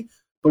okay.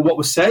 But what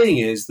we're saying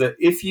is that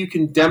if you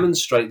can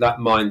demonstrate that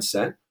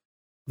mindset,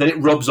 then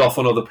it rubs off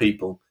on other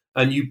people.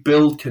 And you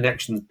build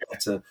connections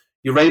better.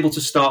 You're able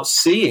to start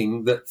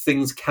seeing that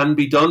things can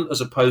be done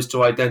as opposed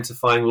to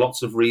identifying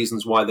lots of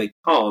reasons why they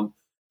can't.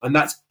 And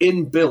that's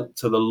inbuilt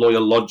to the lawyer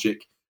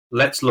logic.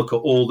 Let's look at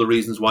all the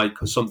reasons why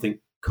something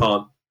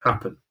can't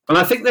happen. And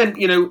I think then,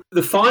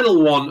 the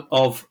final one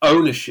of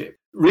ownership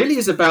really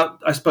is about,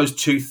 I suppose,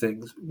 2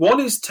 things. One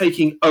is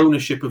taking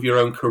ownership of your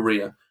own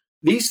career.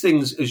 These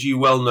things, as you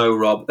well know,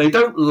 Rob, they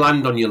don't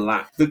land on your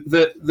lap.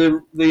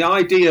 The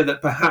idea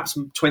that perhaps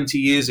 20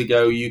 years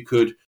ago you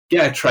could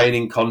get a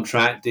training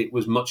contract, it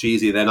was much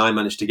easier than I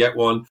managed to get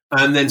one,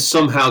 and then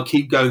somehow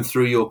keep going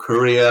through your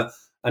career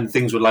and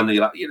things would land on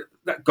your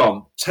lap.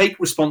 Gone. Take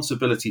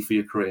responsibility for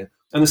your career.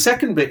 And the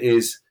second bit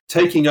is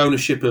taking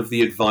ownership of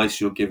the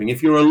advice you're giving.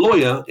 If you're a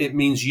lawyer, it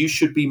means you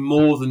should be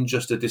more than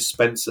just a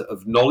dispenser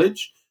of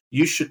knowledge.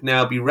 You should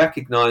now be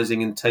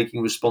recognizing and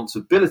taking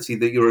responsibility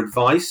that your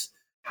advice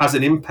has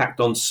an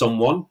impact on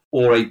someone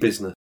or a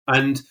business.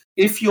 And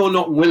if you're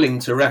not willing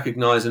to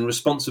recognize, and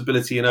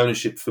responsibility and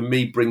ownership for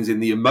me brings in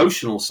the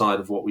emotional side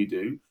of what we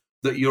do,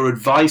 that your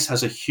advice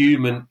has a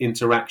human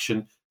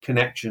interaction,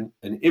 connection,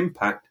 and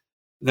impact,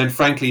 then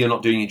frankly, you're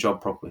not doing your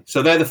job properly.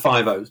 So they're the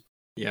 5 O's.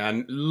 Yeah,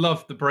 and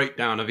love the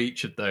breakdown of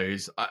each of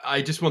those.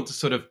 I just want to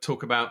sort of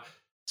talk about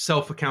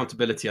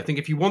self-accountability. I think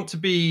if you want to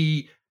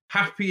be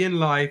happy in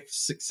life,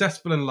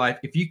 successful in life,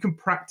 if you can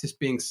practice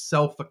being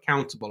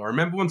self-accountable. I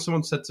remember when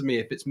someone said to me,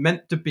 if it's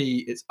meant to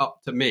be, it's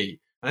up to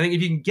me. I think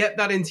if you can get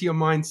that into your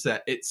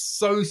mindset, it's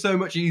so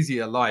much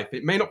easier life.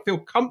 It may not feel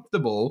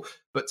comfortable,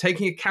 but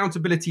taking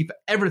accountability for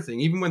everything,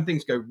 even when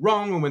things go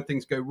wrong and when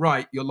things go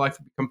right, your life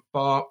will become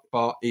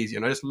far easier.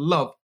 And I just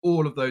love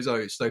all of those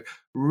O's. So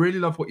really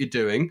love what you're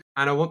doing.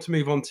 And I want to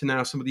move on to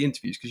now some of the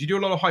interviews, because you do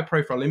a lot of high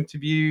profile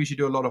interviews, you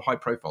do a lot of high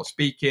profile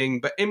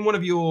speaking. But in one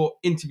of your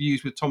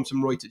interviews with Thomson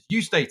Reuters,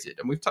 you stated,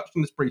 and we've touched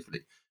on this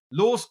briefly,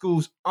 law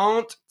schools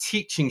aren't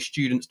teaching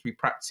students to be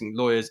practicing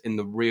lawyers in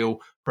the real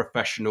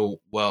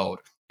professional world.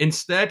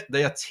 Instead,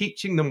 they are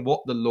teaching them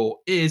what the law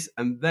is,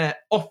 and there,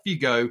 off you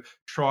go,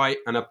 try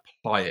and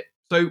apply it.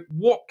 So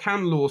what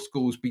can law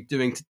schools be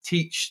doing to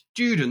teach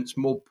students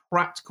more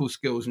practical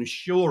skills,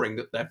 ensuring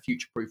that they're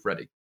future-proof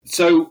ready?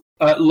 So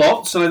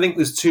lots, and I think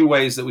there's 2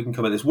 ways that we can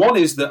come at this. One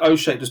is that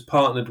O-Shaped has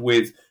partnered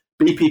with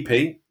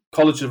BPP,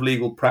 College of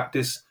Legal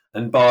Practice,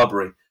 and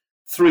Barbary,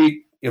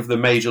 3 of the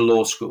major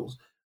law schools.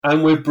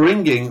 And we're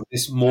bringing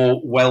this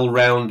more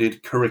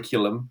well-rounded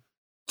curriculum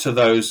to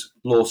those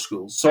law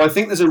schools. So I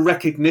think there's a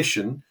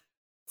recognition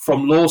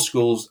from law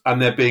schools,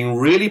 and they're being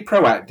really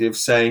proactive,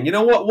 saying, you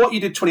know what you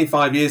did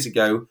 25 years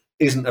ago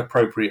isn't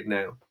appropriate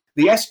now.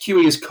 The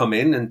SQE has come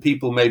in, and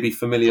people may be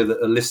familiar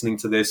that are listening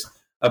to this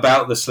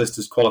about the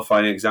solicitor's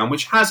qualifying exam,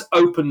 which has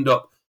opened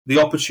up the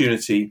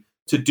opportunity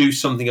to do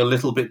something a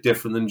little bit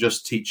different than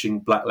just teaching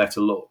black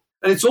letter law.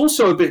 And it's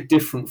also a bit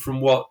different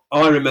from what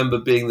I remember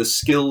being the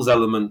skills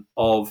element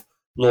of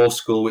law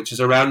school, which is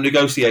around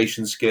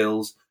negotiation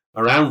skills,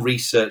 around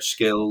research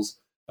skills,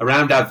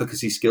 around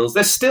advocacy skills.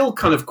 They're still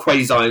kind of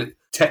quasi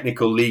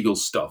technical legal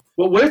stuff.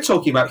 What we're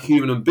talking about,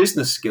 human and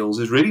business skills,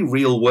 is really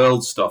real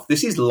world stuff.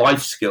 This is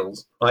life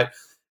skills, right?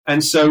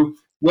 And so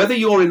whether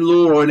you're in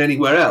law or in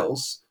anywhere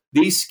else,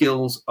 these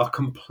skills are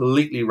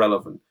completely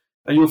relevant.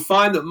 And you'll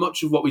find that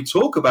much of what we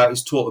talk about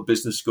is taught at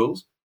business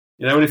schools.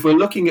 And if we're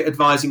looking at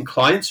advising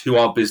clients who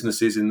are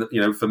businesses,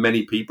 for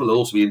many people, they'll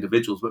also be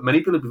individuals, but many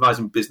people are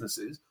advising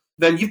businesses,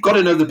 then you've got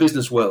to know the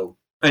business world.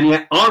 And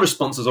yet our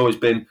response has always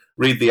been,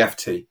 read the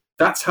FT.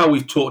 That's how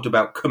we've talked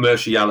about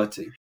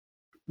commerciality.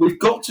 We've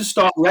got to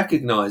start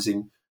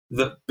recognizing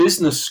that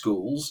business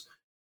schools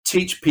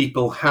teach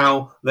people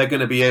how they're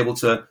going to be able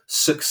to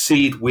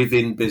succeed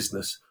within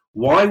business.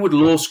 Why would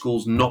law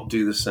schools not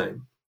do the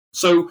same?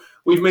 So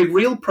we've made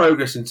real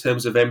progress in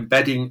terms of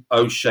embedding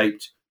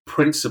O-shaped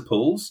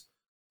principles,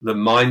 the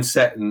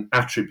mindset and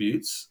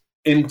attributes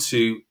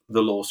into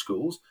the law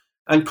schools.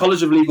 And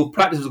College of Legal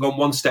Practice has gone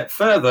one step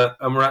further,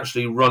 and we're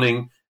actually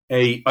running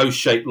a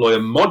O-shaped lawyer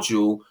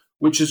module,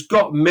 which has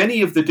got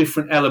many of the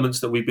different elements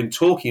that we've been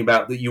talking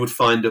about that you would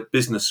find at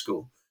business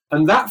school.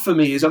 And that, for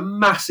me, is a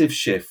massive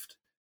shift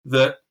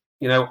that,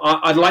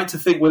 I'd like to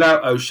think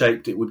without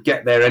O-shaped it would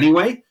get there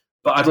anyway,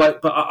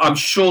 but I'm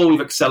sure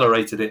we've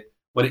accelerated it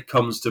when it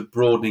comes to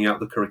broadening out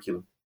the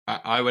curriculum.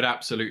 I would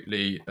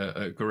absolutely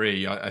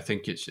agree. I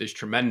think it's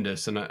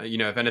tremendous, and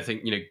if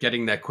anything,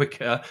 getting there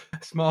quicker,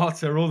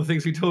 smarter, all the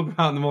things we talk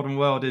about in the modern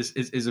world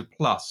is a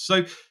plus.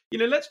 So,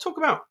 let's talk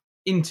about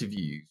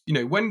interviews.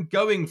 When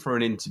going for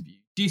an interview,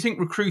 do you think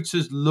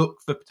recruiters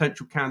look for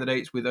potential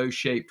candidates with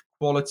O-shaped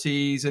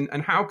qualities,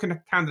 and how can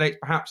candidates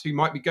perhaps who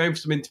might be going for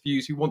some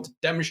interviews who want to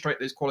demonstrate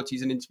those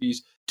qualities in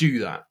interviews do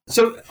that?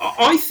 So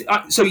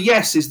so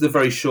yes is the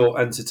very short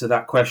answer to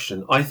that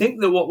question. I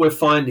think that what we're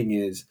finding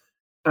is,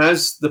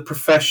 as the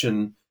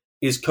profession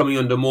is coming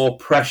under more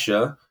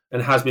pressure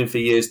and has been for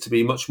years to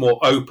be much more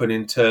open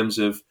in terms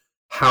of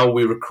how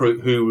we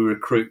recruit, who we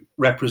recruit,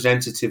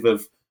 representative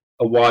of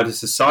a wider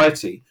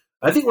society,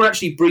 I think we're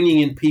actually bringing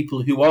in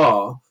people who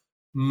are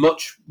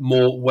much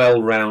more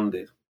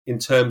well-rounded in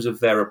terms of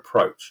their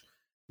approach.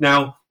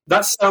 Now,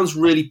 that sounds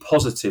really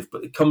positive,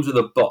 but it comes with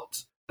a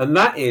but. And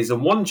that is,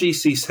 and one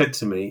GC said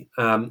to me,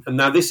 and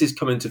now this is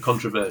coming to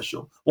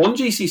controversial, one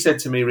GC said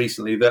to me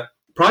recently that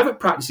private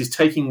practice is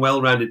taking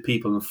well-rounded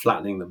people and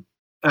flattening them.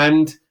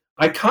 And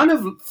I kind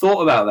of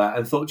thought about that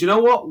and thought, you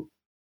know what?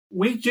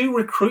 We do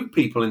recruit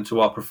people into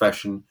our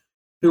profession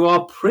who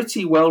are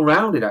pretty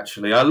well-rounded,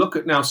 actually. I look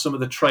at now some of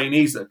the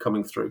trainees that are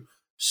coming through.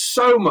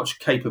 So much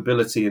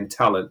capability and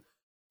talent,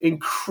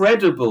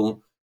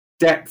 incredible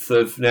depth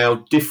of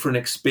now different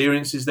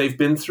experiences they've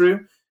been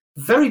through.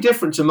 Very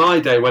different to my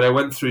day when I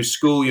went through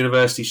school,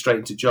 university, straight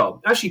into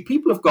job. Actually,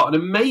 people have got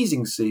an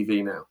amazing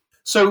CV now.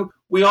 So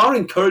we are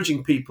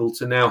encouraging people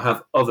to now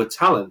have other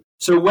talent.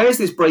 So where's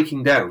this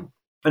breaking down?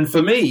 And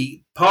for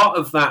me, part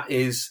of that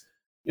is,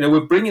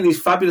 we're bringing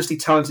these fabulously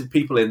talented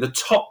people in. The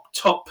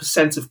top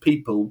percent of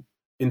people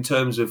in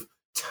terms of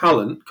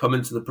talent come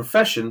into the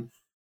profession,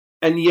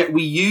 and yet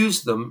we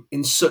use them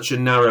in such a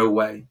narrow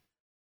way.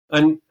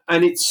 And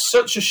it's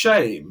such a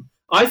shame.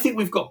 I think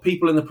we've got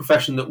people in the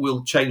profession that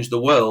will change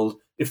the world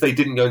if they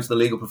didn't go into the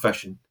legal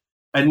profession.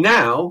 And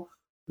now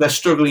they're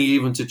struggling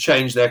even to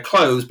change their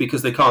clothes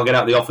because they can't get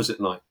out of the office at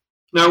night.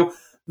 Now,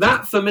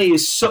 that for me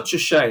is such a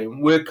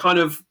shame. We're kind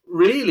of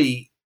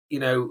really,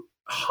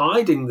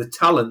 hiding the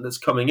talent that's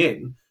coming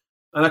in.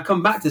 And I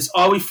come back to this,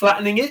 are we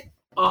flattening it?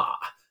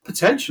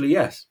 Potentially,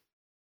 yes.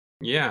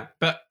 Yeah,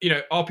 but,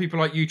 are people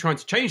like you trying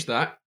to change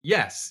that?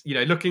 Yes,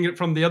 looking at it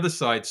from the other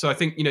side. So I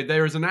think,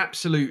 there is an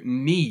absolute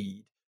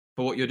need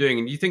for what you're doing.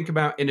 And you think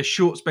about in a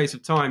short space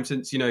of time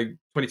since,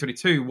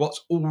 2022,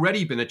 what's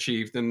already been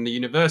achieved and the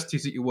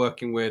universities that you're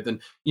working with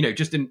and,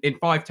 just in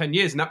 5-10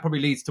 years. And that probably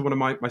leads to one of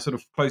my sort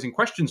of closing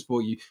questions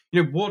for you.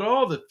 What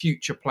are the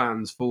future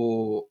plans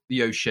for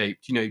the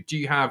O-shaped? Do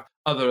you have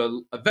other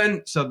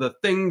events, other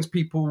things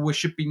people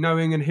should be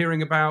knowing and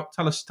hearing about?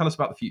 Tell us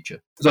about the future.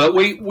 So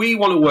we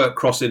want to work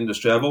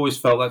cross-industry. I've always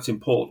felt that's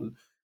important.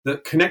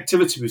 That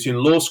connectivity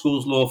between law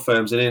schools, law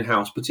firms and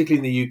in-house,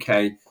 particularly in the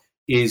UK,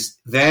 is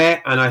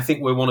there. And I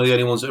think we're one of the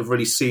only ones that have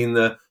really seen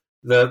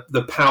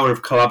the power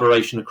of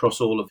collaboration across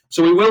all of them.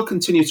 So we will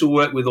continue to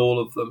work with all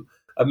of them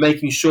and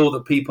making sure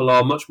that people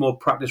are much more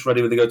practice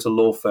ready when they go to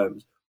law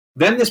firms.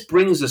 Then this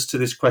brings us to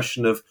this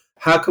question of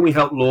how can we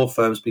help law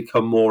firms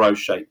become more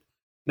O-shaped?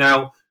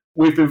 Now,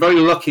 we've been very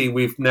lucky.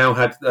 We've now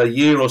had a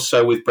year or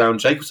so with Brown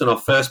Jacobson, our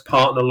first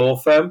partner law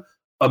firm.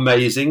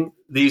 Amazing.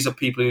 These are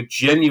people who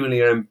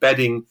genuinely are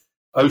embedding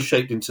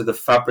O-shaped into the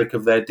fabric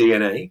of their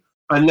DNA.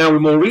 And now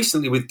more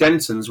recently with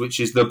Denton's, which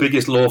is the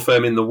biggest law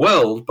firm in the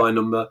world by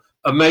number.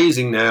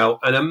 Amazing now,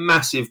 and a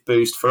massive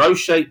boost for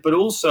O-shaped, but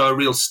also a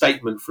real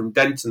statement from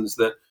Denton's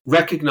that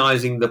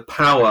recognizing the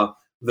power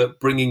that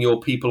bringing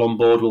your people on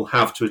board will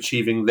have to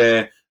achieving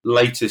their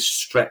latest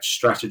stretch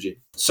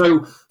strategy.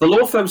 So the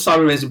law firm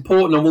side remains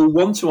important, and we'll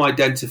want to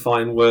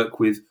identify and work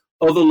with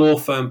other law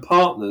firm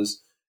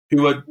partners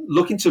who are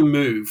looking to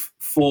move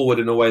forward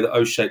in a way that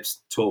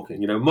O-shape's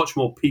talking, much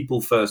more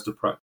people-first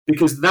approach,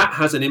 because that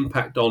has an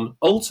impact on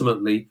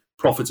ultimately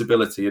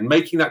profitability and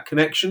making that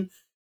connection.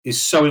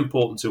 is so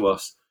important to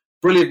us.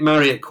 Brilliant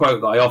Marriott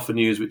quote that I often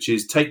use, which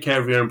is take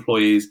care of your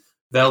employees,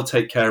 they'll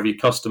take care of your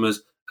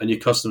customers, and your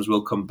customers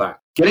will come back.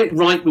 Get it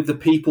right with the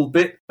people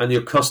bit, and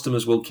your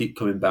customers will keep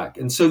coming back.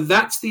 And so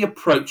that's the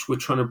approach we're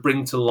trying to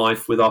bring to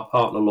life with our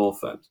partner law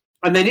firms.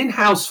 And then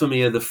in-house for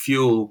me are the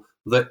fuel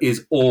that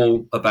is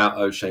all about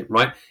O-Shape,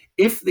 right?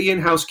 If the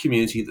in-house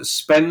community that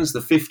spends the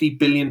 £50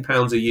 billion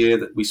a year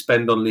that we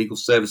spend on legal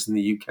service in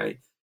the UK,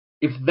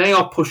 if they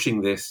are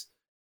pushing this,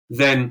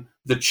 then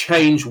the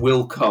change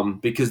will come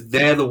because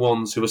they're the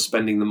ones who are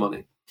spending the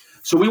money.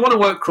 So we want to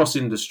work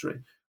cross-industry.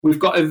 We've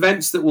got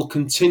events that will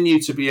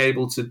continue to be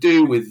able to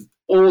do with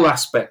all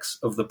aspects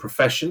of the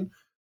profession.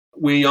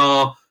 We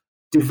are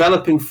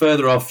developing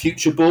further our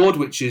future board,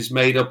 which is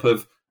made up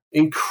of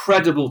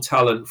incredible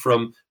talent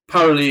from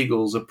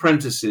paralegals,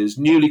 apprentices,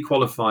 newly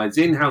qualified,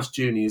 in-house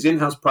juniors,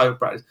 in-house private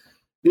practice.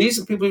 These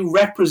are people who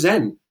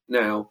represent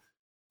now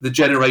the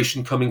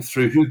generation coming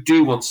through who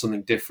do want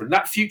something different.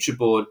 That future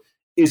board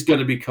is going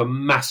to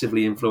become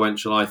massively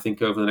influential, I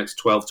think, over the next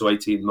 12 to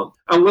 18 months.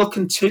 And we'll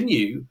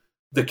continue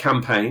the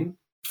campaign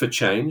for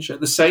change at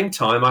the same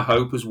time, I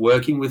hope, as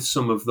working with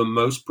some of the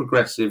most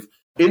progressive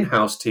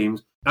in-house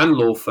teams and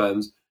law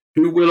firms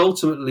who will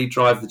ultimately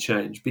drive the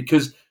change,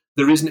 because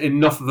there isn't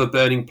enough of a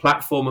burning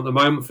platform at the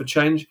moment for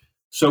change.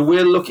 So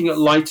we're looking at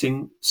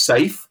lighting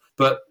safe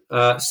but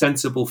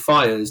sensible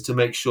fires to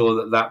make sure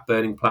that that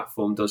burning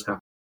platform does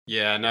happen.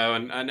 Yeah, no,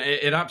 and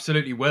it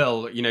absolutely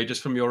will,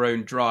 just from your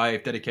own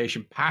drive,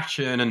 dedication,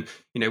 passion, and,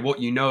 what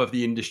you know of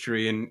the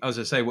industry. And as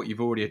I say, what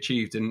you've already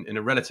achieved in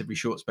a relatively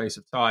short space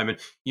of time. And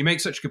you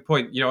make such a good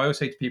point. I always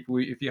say to people,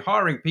 if you're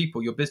hiring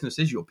people, your business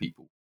is your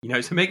people.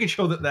 So making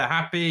sure that they're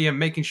happy and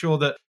making sure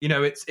that,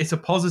 it's a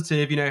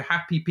positive,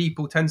 happy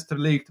people tends to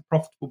lead to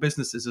profitable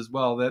businesses as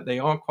well. That they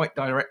aren't quite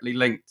directly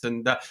linked.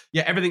 And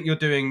everything you're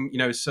doing,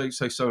 is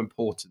so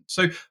important.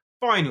 So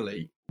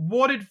finally,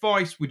 what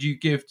advice would you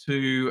give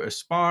to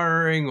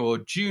aspiring or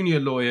junior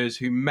lawyers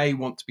who may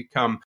want to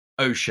become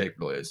O-shaped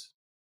lawyers?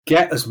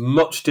 Get as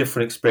much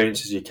different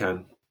experience as you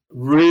can.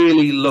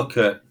 Really look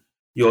at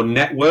your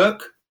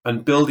network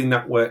and building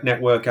that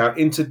network out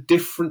into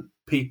different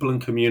people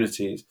and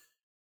communities.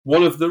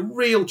 One of the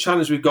real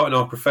challenges we've got in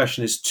our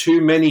profession is too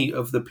many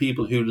of the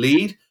people who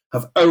lead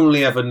have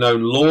only ever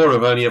known law,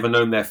 have only ever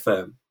known their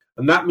firm.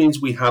 And that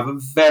means we have a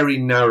very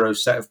narrow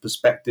set of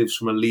perspectives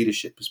from a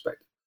leadership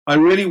perspective. I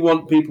really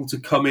want people to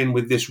come in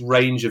with this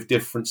range of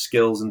different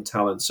skills and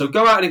talents. So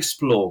go out and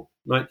explore,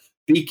 right?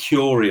 Be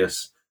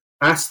curious.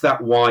 Ask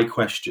that why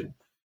question.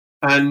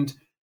 And,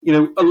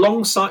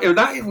 alongside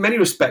that, in many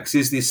respects,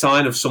 is the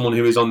sign of someone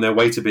who is on their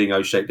way to being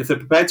O-shaped. If they're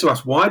prepared to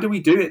ask, why do we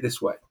do it this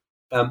way?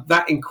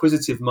 That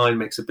inquisitive mind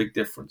makes a big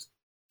difference.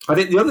 I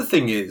think the other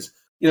thing is,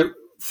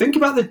 think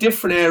about the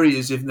different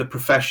areas in the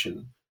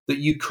profession that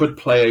you could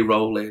play a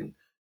role in.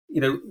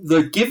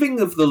 The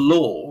giving of the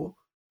law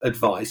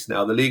advice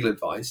now, the legal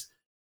advice,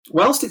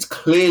 whilst it's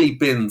clearly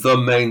been the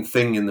main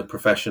thing in the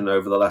profession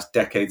over the last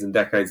decades and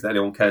decades that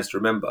anyone cares to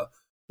remember,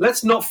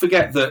 let's not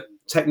forget that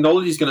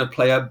technology is going to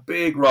play a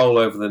big role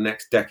over the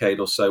next decade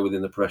or so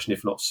within the profession,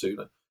 if not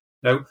sooner.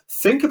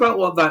 Think about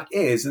what that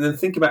is, and then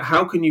think about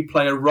how can you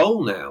play a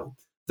role now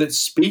that's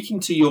speaking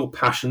to your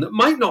passion that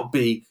might not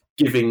be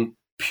giving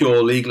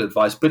pure legal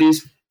advice, but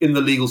is in the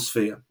legal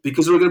sphere.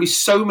 Because there are going to be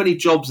so many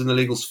jobs in the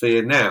legal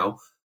sphere now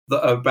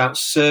that are about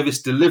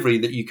service delivery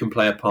that you can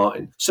play a part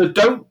in. So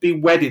don't be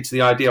wedded to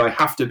the idea I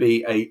have to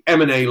be a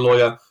M&A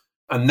lawyer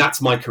and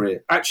that's my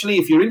career. Actually,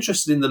 if you're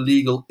interested in the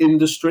legal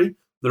industry,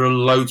 there are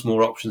loads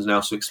more options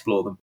now, so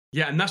explore them.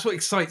 Yeah, and that's what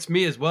excites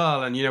me as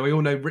well. And, we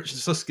all know Richard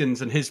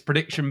Susskins and his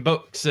prediction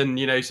books and,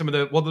 some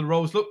of what the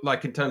roles look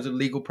like in terms of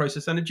legal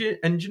process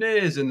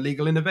engineers and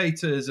legal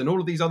innovators and all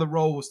of these other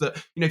roles that,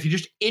 if you're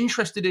just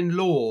interested in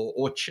law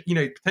or,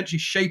 potentially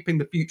shaping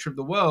the future of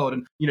the world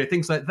and,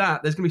 things like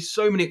that, there's going to be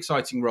so many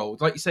exciting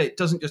roles. Like you say, it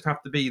doesn't just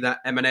have to be that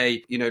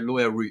M&A,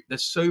 lawyer route.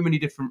 There's so many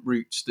different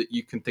routes that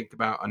you can think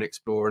about and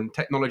explore. And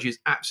technology is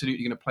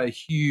absolutely going to play a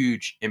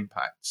huge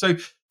impact. So,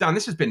 Dan,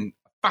 this has been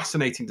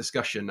fascinating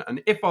discussion.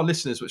 And if our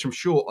listeners, which I'm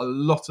sure a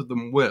lot of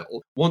them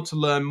will, want to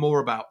learn more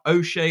about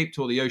O-Shaped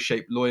or the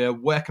O-Shaped lawyer,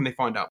 where can they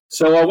find out?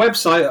 So our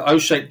website at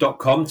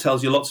oshaped.com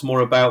tells you lots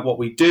more about what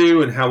we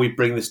do and how we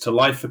bring this to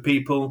life for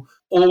people.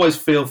 Always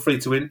feel free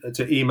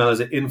to email us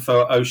at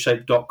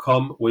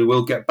info@oshaped.com. We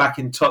will get back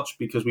in touch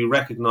because we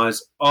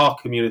recognise our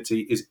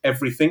community is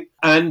everything.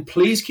 And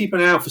please keep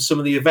an eye out for some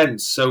of the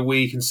events so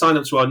we can sign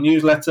up to our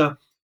newsletter.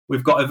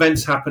 We've got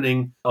events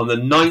happening on the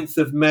 9th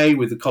of May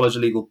with the College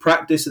of Legal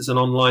Practice. It's an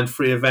online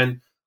free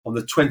event. On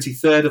the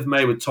 23rd of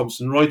May with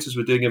Thomson Reuters,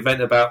 we're doing an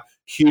event about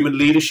human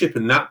leadership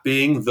and that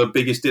being the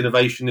biggest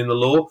innovation in the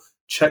law.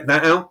 Check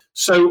that out.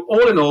 So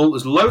all in all,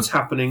 there's loads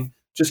happening.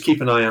 Just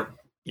keep an eye out.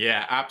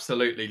 Yeah,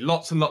 absolutely.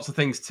 Lots and lots of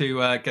things to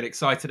get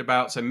excited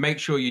about. So make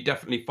sure you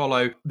definitely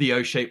follow the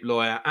O-Shaped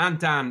lawyer and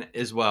Dan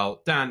as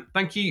well. Dan,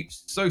 thank you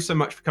so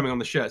much for coming on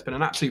the show. It's been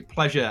an absolute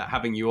pleasure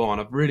having you on.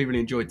 I've really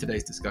enjoyed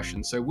today's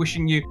discussion. So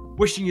wishing you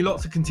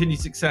lots of continued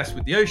success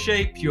with the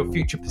O-Shape, your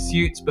future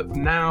pursuits. But for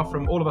now,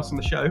 from all of us on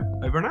the show,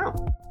 over and out.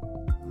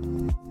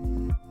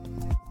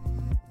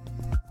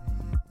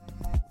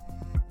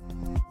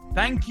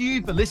 Thank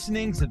you for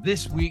listening to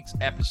this week's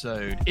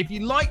episode. If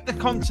you like the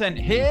content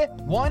here,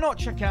 why not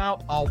check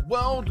out our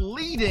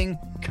world-leading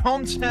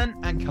content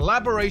and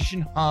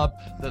collaboration hub,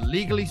 the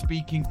Legally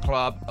Speaking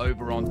Club,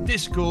 over on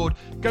Discord.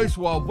 Go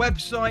to our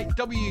website,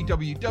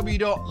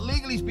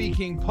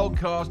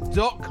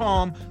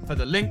 www.legallyspeakingpodcast.com, for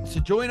the link to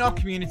join our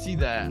community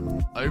there.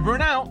 Over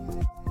and out.